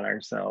like about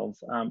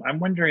ourselves. I'm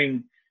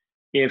wondering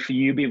if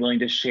you'd be willing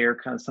to share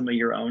kind of some of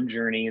your own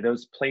journey,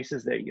 those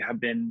places that you've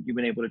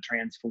been able to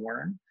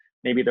transform,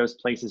 maybe those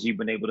places you've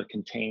been able to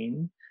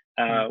contain,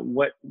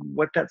 what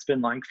that's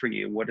been like for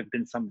you. What have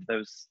been some of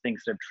those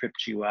things that have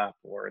tripped you up,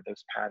 or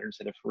those patterns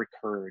that have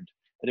recurred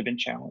that have been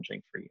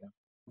challenging for you?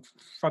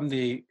 From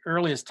the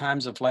earliest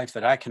times of life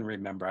that I can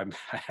remember,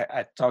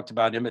 I talked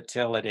about Emmett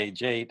Till at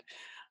age 8.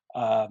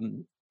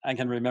 I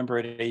can remember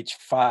at age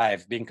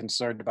 5 being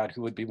concerned about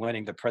who would be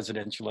winning the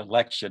presidential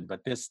election.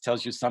 But this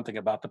tells you something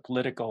about the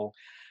political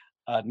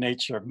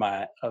nature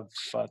of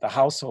the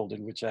household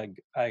in which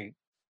I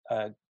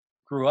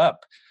grew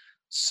up.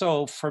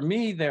 So for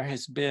me, there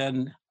has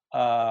been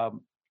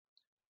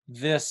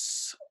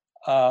this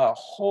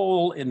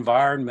whole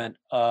environment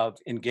of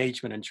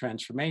engagement and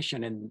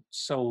transformation. And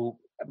so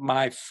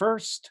my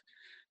first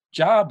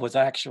job was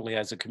actually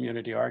as a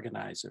community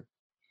organizer.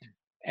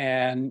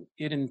 And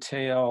it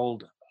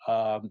entailed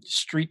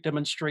street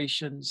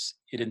demonstrations.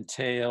 It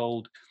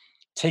entailed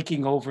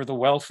taking over the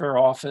welfare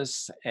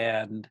office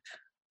and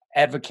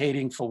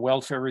advocating for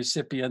welfare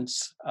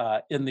recipients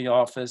in the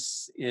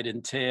office. It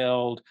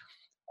entailed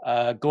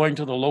going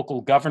to the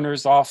local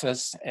governor's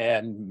office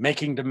and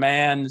making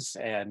demands,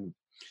 and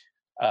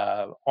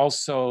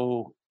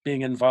also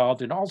being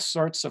involved in all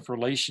sorts of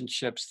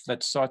relationships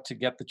that sought to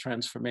get the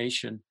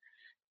transformation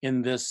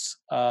in this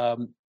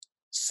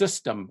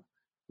system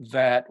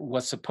that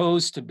was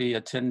supposed to be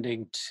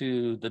attending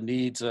to the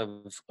needs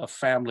of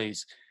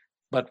families,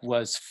 but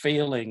was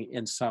failing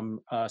in some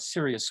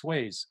serious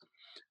ways.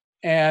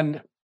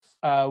 And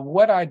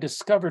what I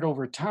discovered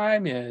over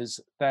time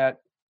is that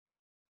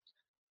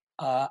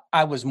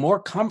I was more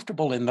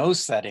comfortable in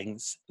those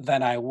settings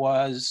than I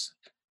was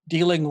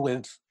dealing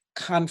with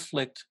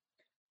conflict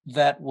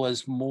that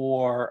was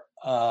more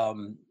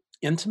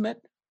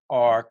intimate,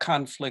 or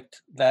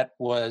conflict that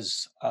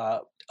was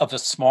of a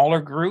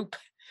smaller group.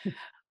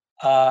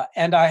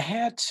 And I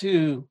had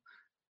to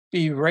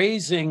be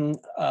raising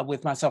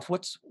with myself,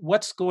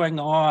 what's going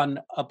on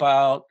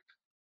about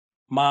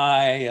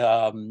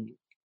my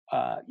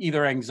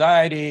either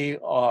anxiety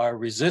or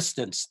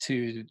resistance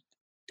to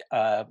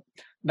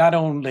not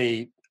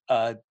only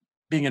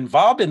being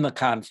involved in the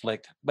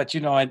conflict, but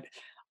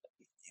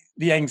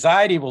the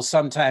anxiety will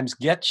sometimes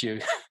get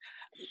to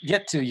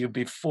you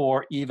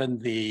before even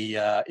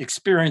the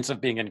experience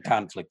of being in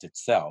conflict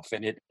itself,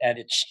 and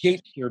it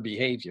shapes your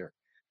behavior.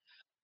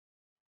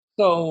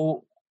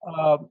 So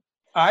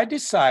I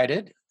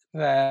decided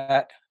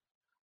that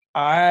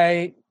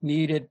I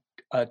needed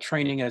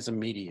training as a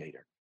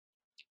mediator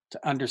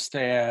to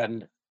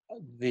understand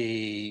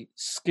the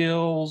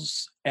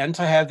skills and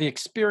to have the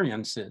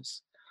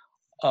experiences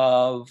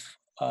of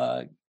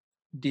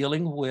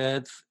dealing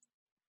with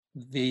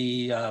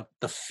the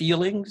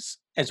feelings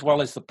as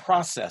well as the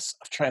process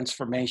of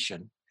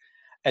transformation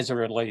as it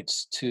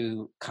relates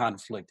to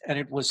conflict. And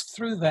it was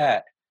through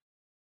that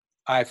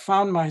I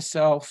found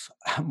myself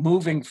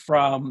moving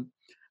from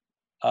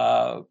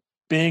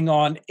being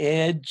on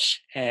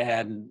edge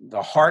and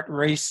the heart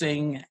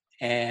racing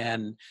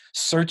and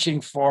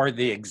searching for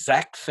the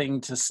exact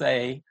thing to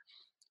say,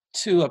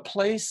 to a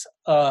place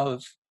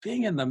of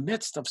being in the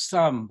midst of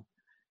some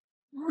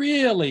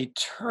really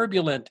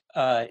turbulent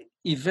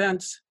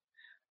events,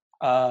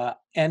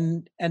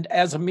 and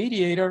as a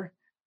mediator,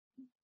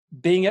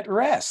 being at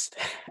rest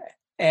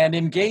and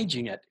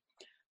engaging it.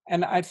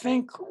 And I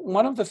think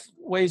one of the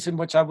ways in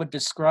which I would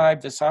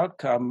describe this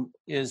outcome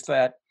is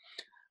that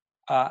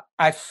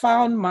I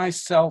found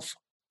myself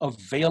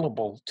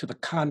available to the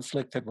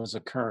conflict that was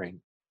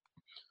occurring,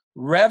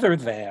 rather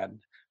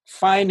than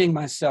finding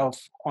myself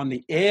on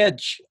the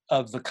edge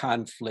of the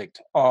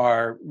conflict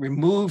or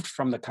removed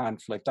from the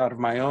conflict out of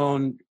my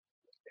own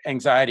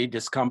anxiety,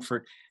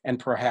 discomfort, and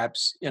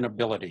perhaps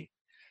inability.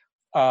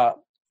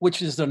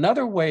 Which is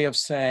another way of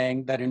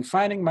saying that in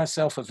finding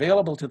myself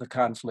available to the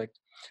conflict,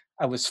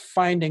 I was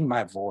finding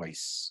my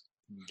voice,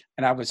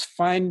 and I was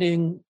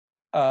finding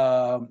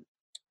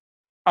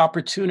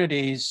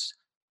opportunities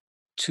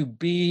to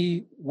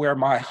be where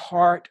my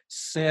heart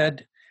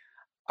said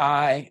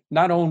I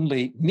not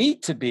only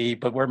need to be,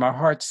 but where my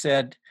heart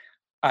said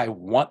I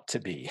want to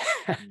be.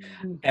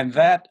 And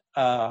that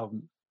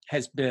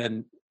has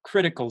been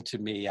critical to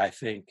me, I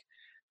think,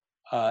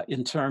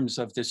 in terms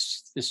of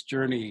this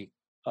journey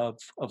of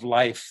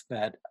life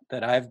that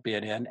I've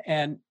been in,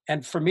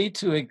 and for me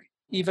to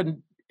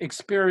even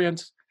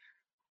experience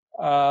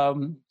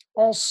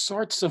all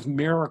sorts of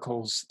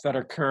miracles that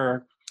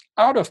occur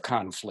out of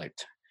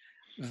conflict,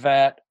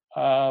 that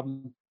are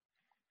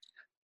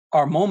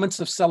moments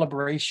of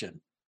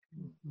celebration,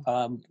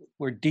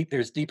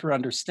 There's deeper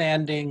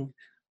understanding.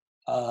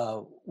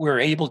 We're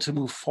able to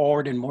move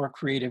forward in more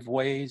creative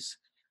ways.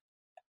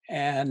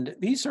 And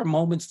these are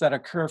moments that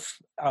occur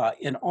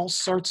in all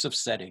sorts of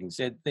settings.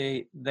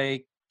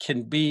 They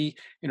can be,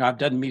 I've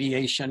done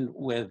mediation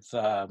with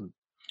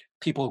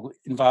people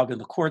involved in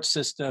the court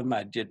system.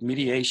 I did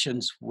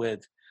mediations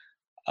with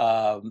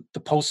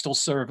the Postal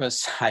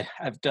Service.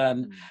 I've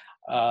done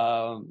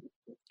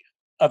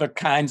other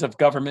kinds of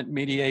government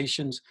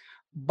mediations,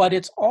 but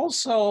it's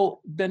also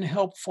been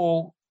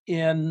helpful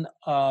in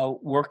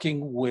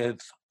working with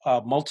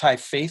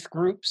multi-faith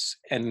groups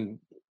and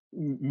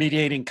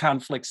mediating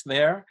conflicts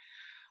there,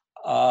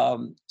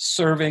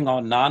 serving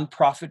on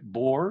nonprofit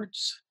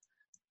boards,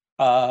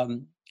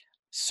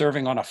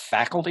 serving on a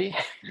faculty.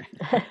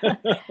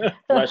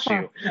 Bless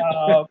you.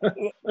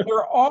 There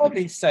are all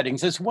these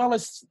settings, as well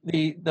as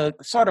the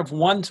sort of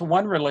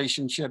one-to-one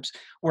relationships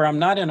where I'm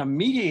not in a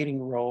mediating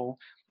role,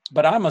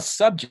 but I'm a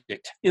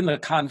subject in the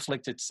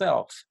conflict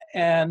itself.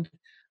 And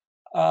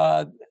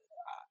I've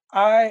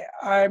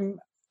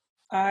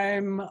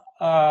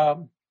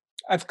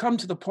come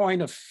to the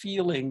point of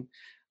feeling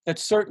that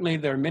certainly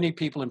there are many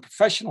people in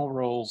professional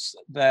roles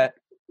that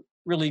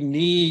really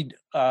need,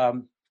 I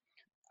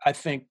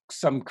think,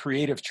 some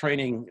creative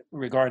training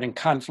regarding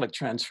conflict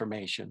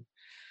transformation.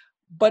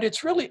 But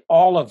it's really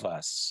all of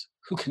us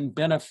who can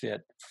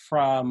benefit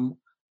from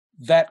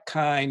that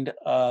kind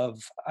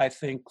of, I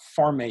think,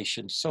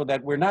 formation, so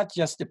that we're not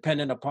just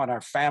dependent upon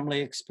our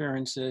family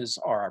experiences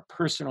or our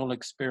personal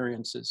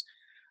experiences.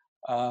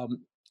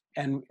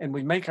 And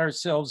we make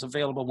ourselves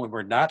available when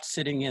we're not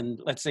sitting in,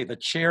 let's say, the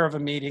chair of a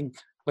meeting,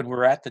 but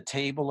we're at the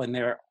table. And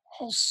there are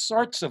all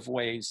sorts of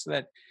ways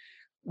that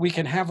we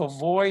can have a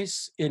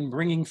voice in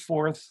bringing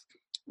forth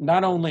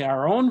not only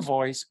our own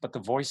voice, but the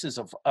voices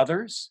of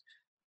others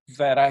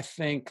that I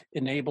think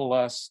enable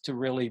us to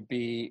really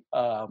be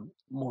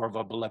more of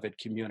a beloved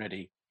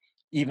community,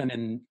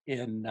 even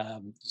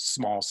in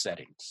small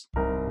settings.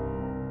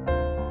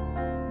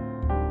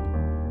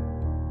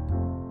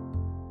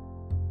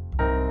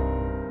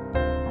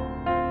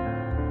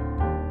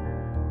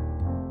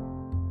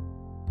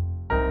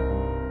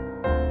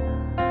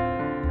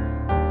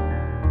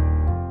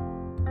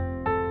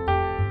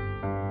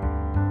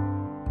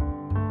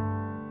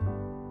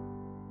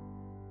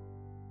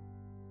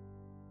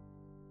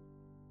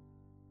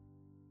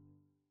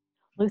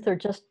 Luther,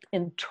 just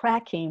in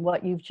tracking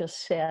what you've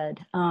just said,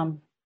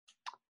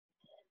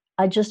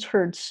 I just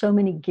heard so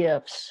many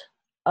gifts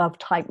of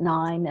type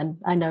 9, and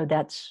I know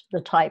that's the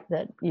type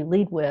that you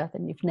lead with,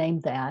 and you've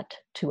named that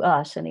to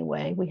us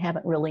anyway. We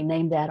haven't really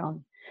named that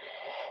on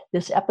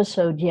this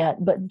episode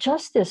yet, but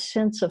just this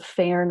sense of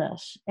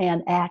fairness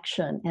and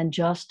action and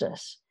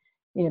justice.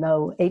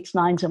 8s,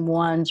 9s, and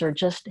 1s are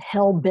just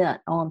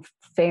hell-bent on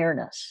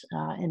fairness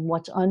and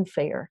what's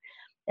unfair.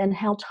 And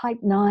how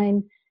type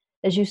 9,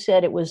 as you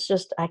said, it was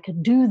just, I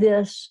could do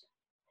this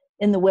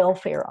in the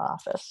welfare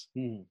office.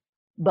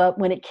 But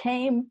when it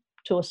came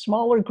to a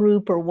smaller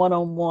group or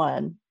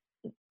one-on-one,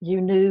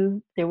 you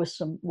knew there was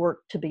some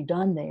work to be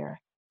done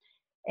there.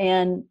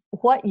 And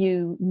what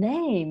you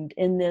named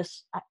in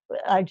this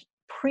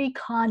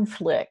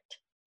pre-conflict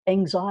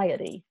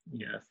anxiety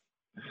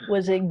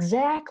was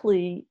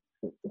exactly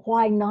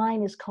why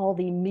 9 is called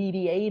the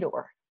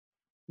mediator.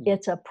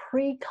 It's a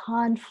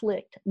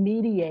pre-conflict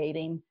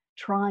mediating,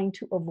 trying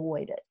to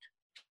avoid it.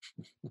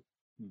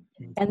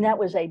 And that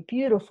was a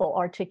beautiful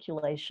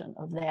articulation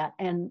of that.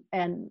 And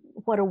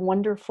what a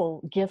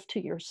wonderful gift to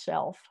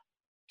yourself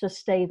to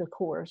stay the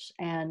course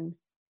and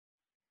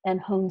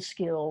hone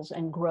skills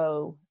and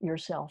grow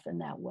yourself in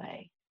that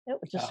way. It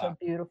was just so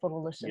beautiful to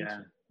listen to. Yeah,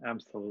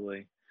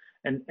 absolutely.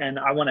 And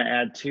I want to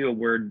add too a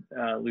word,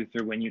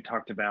 Luther, when you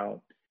talked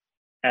about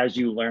as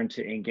you learn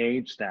to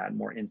engage that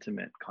more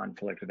intimate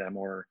conflict, or that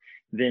more,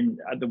 then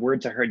the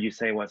words I heard you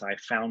say was, I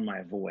found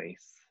my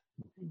voice.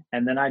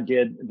 And then I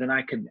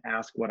could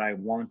ask what I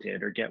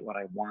wanted or get what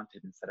I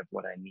wanted instead of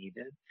what I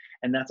needed.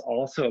 And that's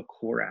also a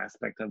core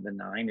aspect of the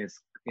 9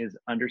 is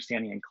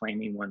understanding and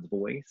claiming one's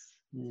voice.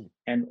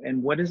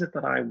 And what is it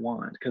that I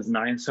want? Because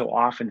 9 so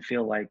often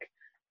feel like,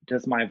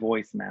 does my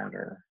voice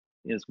matter?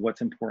 Is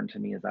what's important to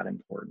me, is that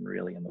important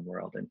really in the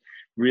world? And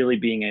really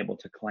being able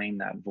to claim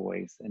that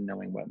voice and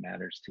knowing what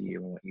matters to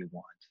you and what you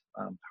want.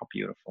 How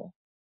beautiful.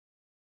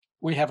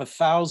 We have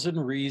 1,000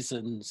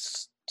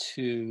 reasons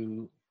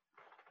to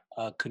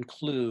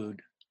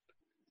conclude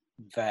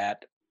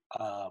that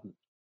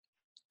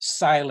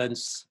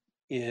silence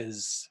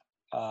is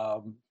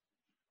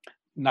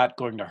not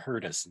going to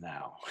hurt us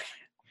now.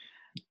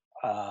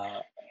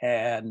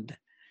 And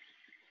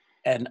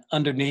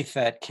underneath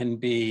that can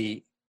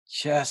be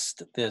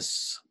just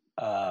this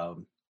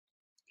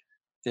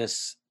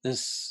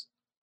this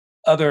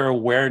other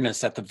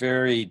awareness at the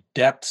very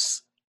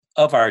depths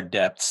of our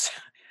depths,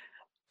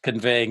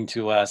 conveying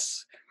to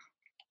us,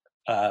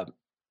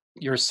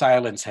 your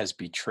silence has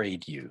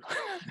betrayed you.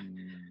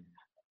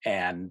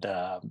 And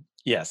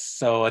yes,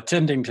 so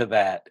attending to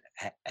that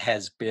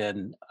has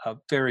been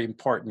very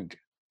important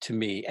to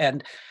me.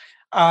 And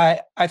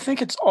I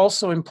think it's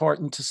also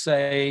important to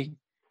say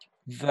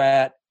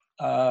that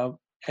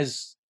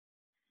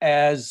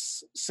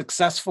as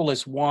successful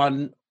as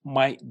one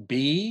might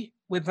be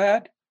with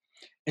that,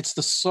 it's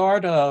the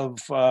sort of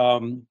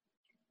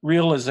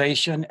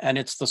realization, and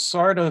it's the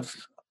sort of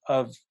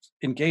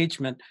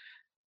engagement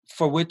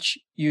for which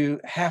you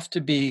have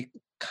to be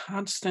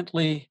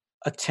constantly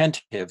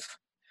attentive,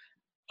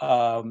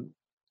 um,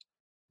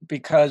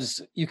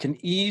 because you can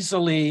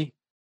easily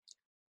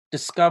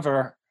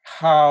discover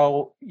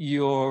how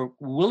your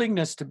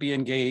willingness to be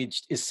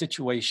engaged is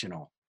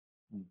situational.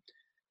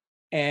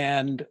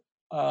 And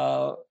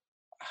uh,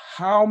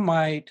 how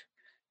might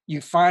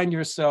you find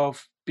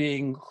yourself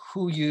being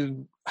who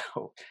you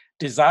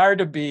desire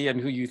to be and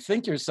who you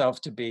think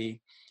yourself to be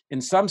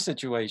in some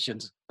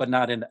situations, but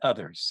not in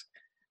others?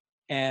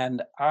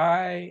 And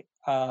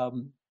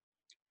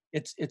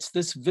it's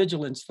this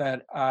vigilance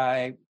that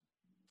I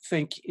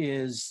think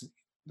is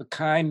the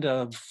kind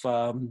of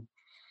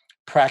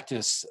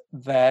practice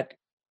that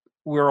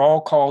we're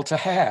all called to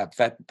have.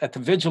 That the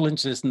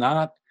vigilance is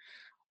not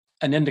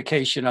an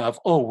indication of,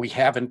 oh, we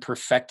haven't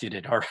perfected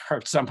it, or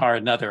somehow or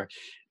another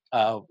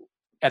uh,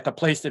 at the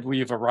place that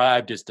we've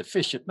arrived is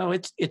deficient. No,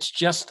 it's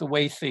just the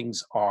way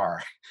things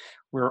are.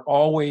 We're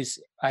always,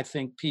 I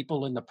think,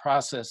 people in the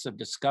process of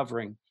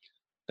discovering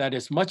that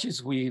as much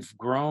as we've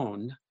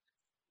grown,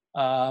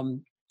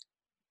 um,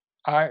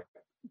 our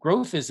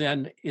growth is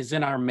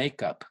in our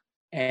makeup.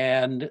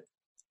 And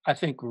I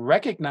think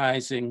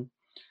recognizing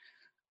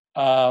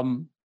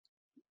um,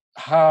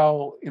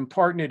 how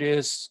important it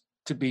is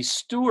to be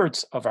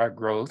stewards of our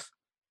growth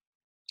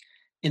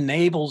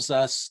enables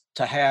us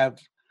to have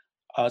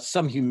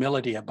some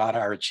humility about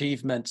our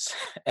achievements,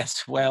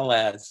 as well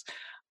as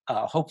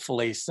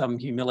hopefully some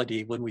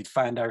humility when we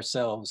find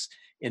ourselves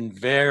in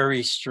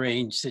very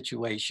strange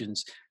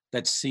situations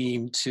that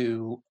seem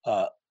to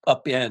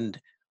upend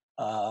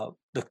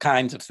the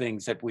kinds of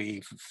things that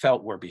we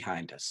felt were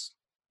behind us.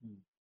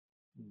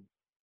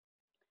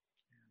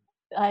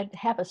 I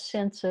have a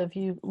sense of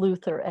you,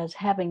 Luther, as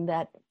having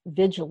that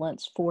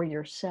vigilance for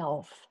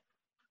yourself.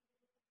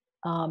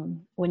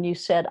 When you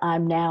said, I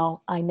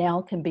now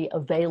can be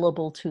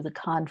available to the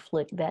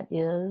conflict that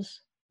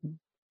is,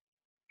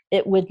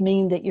 it would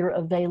mean that you're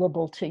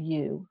available to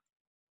you.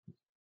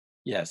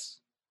 Yes.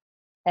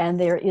 And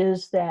there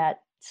is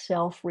that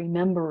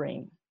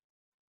self-remembering.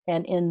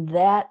 And in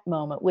that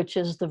moment, which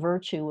is the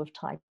virtue of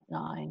type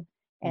 9,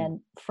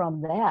 and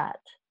from that,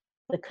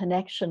 the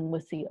connection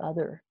with the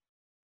other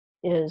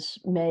is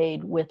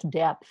made with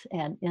depth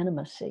and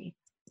intimacy.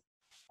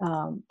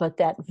 But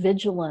that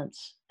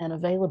vigilance and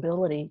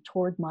availability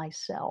toward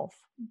myself,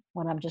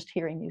 what I'm just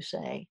hearing you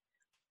say,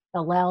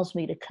 allows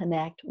me to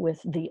connect with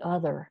the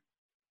other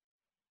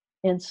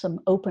in some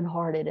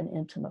open-hearted and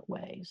intimate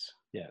ways.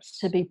 Yes.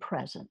 To be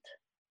present.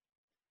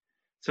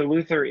 So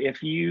Luther,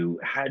 if you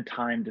had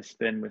time to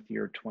spend with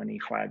your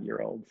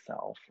 25-year-old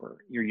self or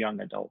your young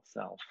adult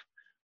self,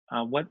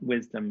 what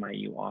wisdom might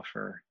you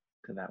offer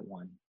to that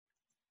one?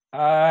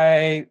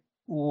 I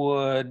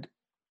would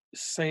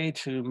say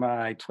to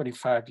my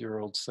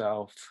 25-year-old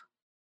self,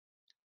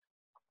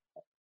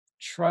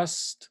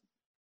 trust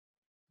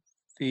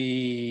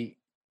the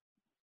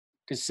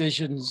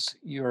decisions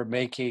you're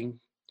making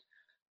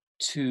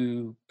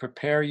to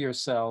prepare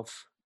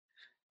yourself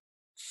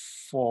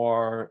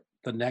for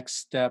the next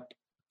step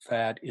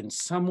that in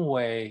some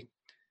way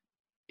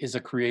is a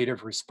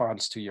creative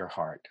response to your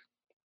heart.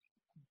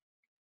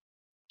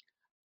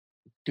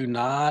 Do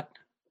not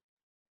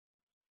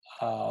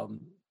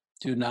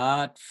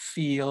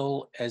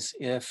feel as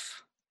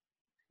if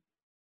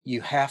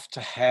you have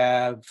to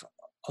have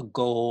a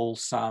goal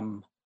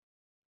some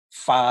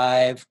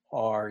 5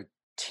 or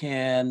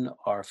 10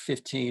 or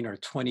 15 or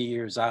 20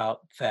 years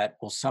out that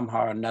will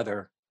somehow or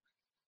another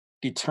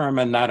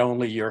determine not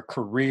only your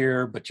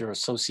career, but your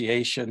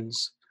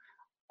associations,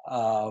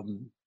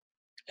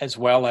 as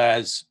well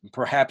as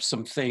perhaps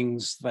some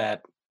things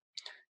that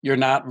you're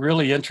not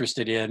really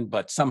interested in,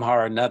 but somehow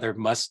or another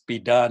must be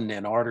done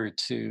in order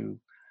to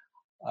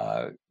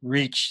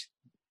reach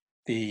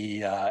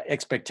the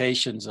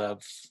expectations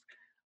of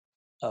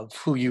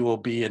who you will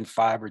be in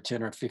 5 or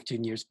 10 or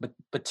 15 years.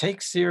 But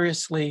take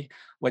seriously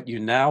what you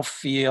now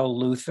feel,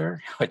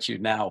 Luther, what you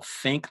now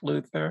think,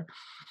 Luther,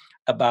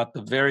 about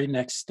the very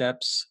next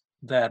steps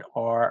that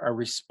are a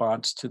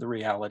response to the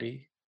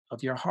reality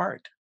of your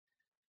heart.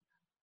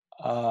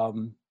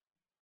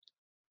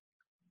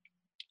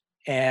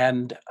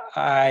 And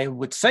I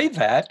would say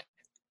that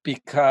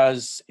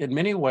because in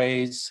many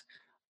ways,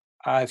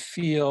 I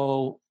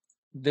feel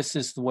this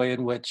is the way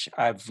in which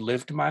I've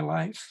lived my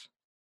life.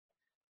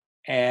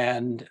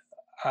 And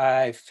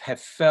I have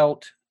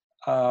felt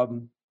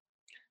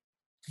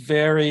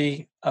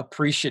very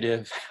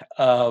appreciative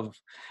of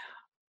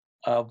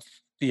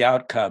the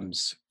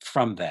outcomes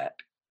from that.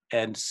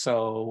 And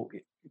so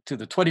to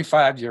the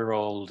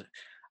 25-year-old,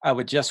 I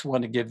would just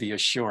want to give the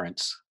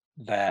assurance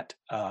that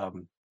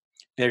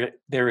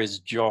there is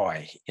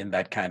joy in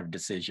that kind of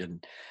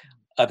decision.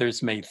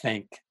 Others may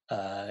think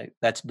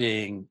That's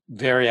being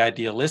very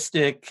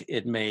idealistic.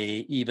 It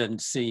may even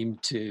seem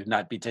to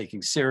not be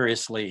taken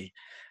seriously.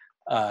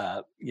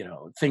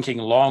 Thinking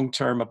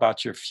long-term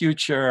about your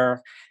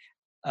future,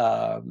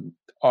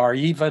 or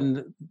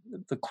even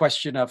the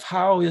question of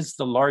how is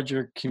the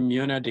larger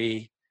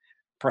community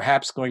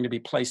perhaps going to be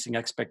placing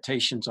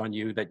expectations on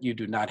you that you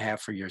do not have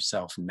for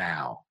yourself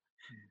now.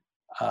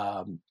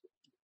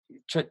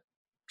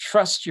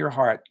 Trust your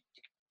heart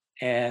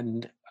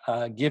and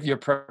give your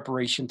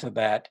preparation to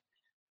that.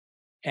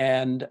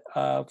 And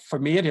for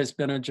me, it has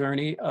been a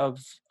journey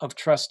of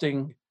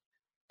trusting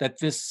that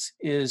this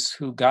is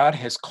who God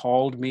has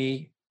called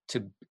me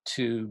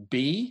to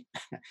be,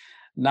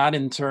 not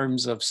in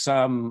terms of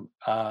some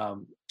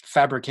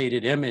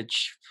fabricated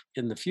image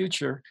in the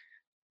future,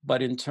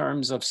 but in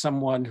terms of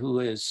someone who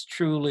is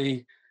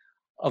truly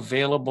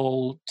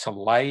available to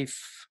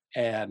life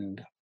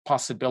and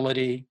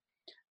possibility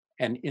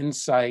and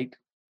insight,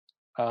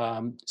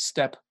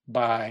 step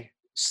by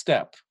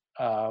step.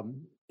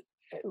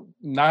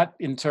 Not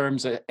in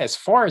terms of, as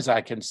far as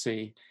I can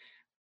see,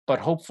 but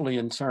hopefully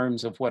in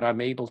terms of what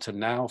I'm able to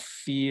now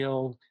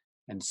feel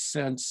and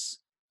sense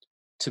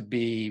to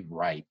be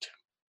right.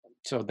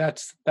 So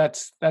that's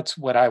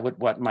what I would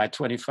want my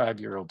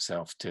 25-year-old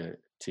self to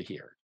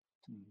hear.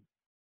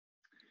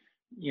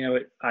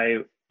 I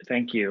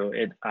thank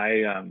you.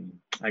 I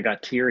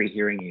got teary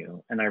hearing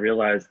you, and I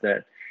realized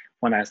that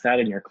when I sat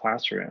in your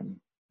classroom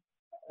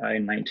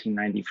in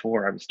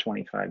 1994, I was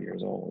 25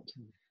 years old,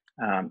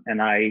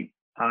 and I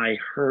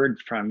heard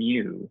from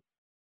you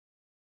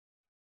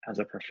as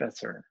a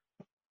professor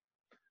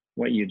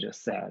what you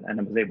just said, and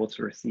I was able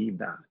to receive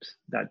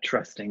that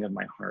trusting of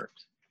my heart.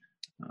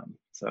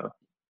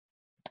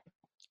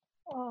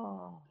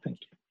 Thank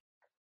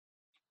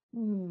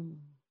you.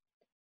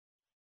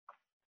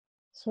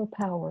 So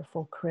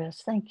powerful,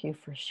 Chris. Thank you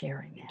for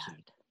sharing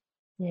that.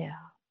 Yeah.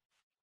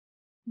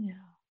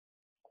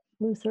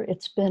 Luther,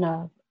 it's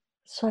been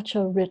such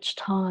a rich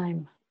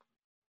time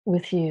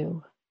with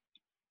you.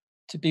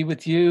 To be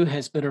with you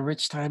has been a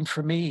rich time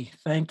for me.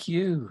 Thank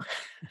you.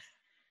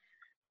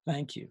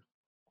 Thank you.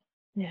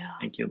 Yeah.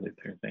 Thank you,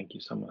 Luther. Thank you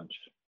so much.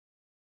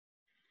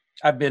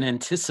 I've been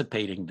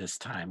anticipating this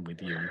time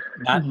with you,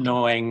 not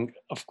knowing,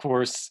 of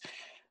course,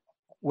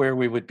 where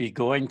we would be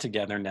going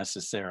together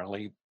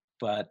necessarily,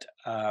 but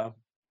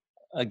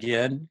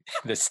again,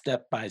 the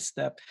step by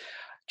step,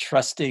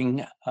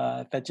 trusting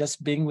that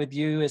just being with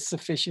you is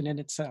sufficient in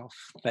itself.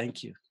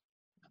 Thank you.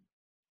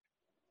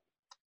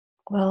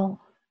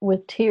 Well,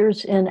 with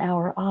tears in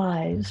our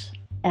eyes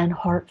and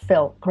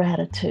heartfelt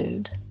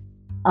gratitude,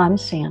 I'm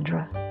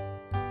Sandra.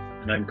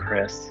 And I'm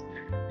Chris.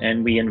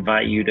 And we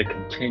invite you to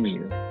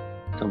continue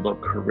to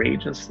look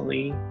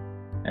courageously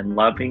and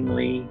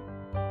lovingly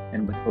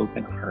and with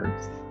open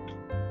hearts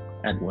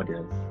at what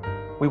is.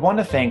 We want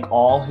to thank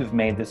all who've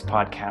made this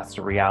podcast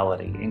a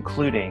reality,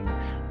 including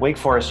Wake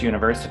Forest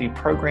University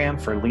Program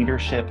for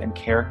Leadership and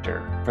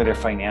Character for their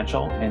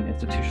financial and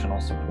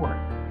institutional support,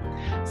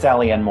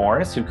 Sally Ann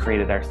Morris, who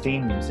created our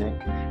theme music,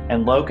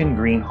 and Logan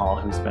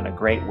Greenhall, who's been a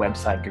great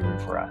website guru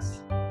for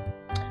us.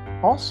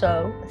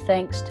 Also,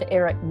 thanks to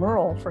Eric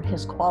Merle for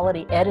his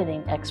quality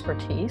editing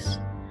expertise.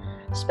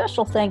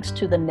 Special thanks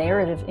to the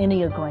Narrative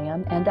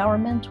Enneagram and our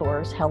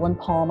mentors, Helen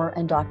Palmer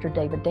and Dr.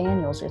 David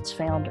Daniels, its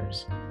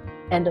founders.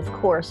 And of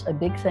course, a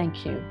big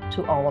thank you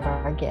to all of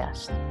our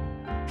guests.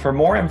 For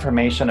more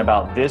information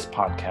about this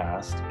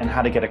podcast and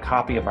how to get a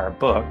copy of our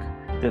book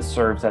that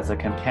serves as a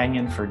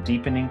companion for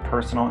deepening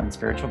personal and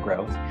spiritual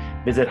growth,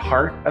 visit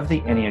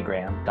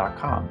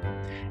heartoftheenneagram.com.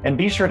 And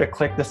be sure to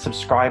click the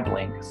subscribe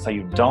link so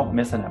you don't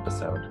miss an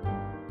episode.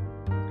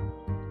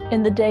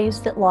 In the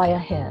days that lie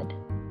ahead,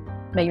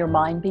 may your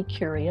mind be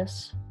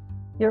curious,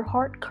 your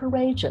heart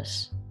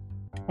courageous,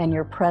 and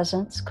your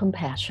presence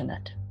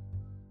compassionate.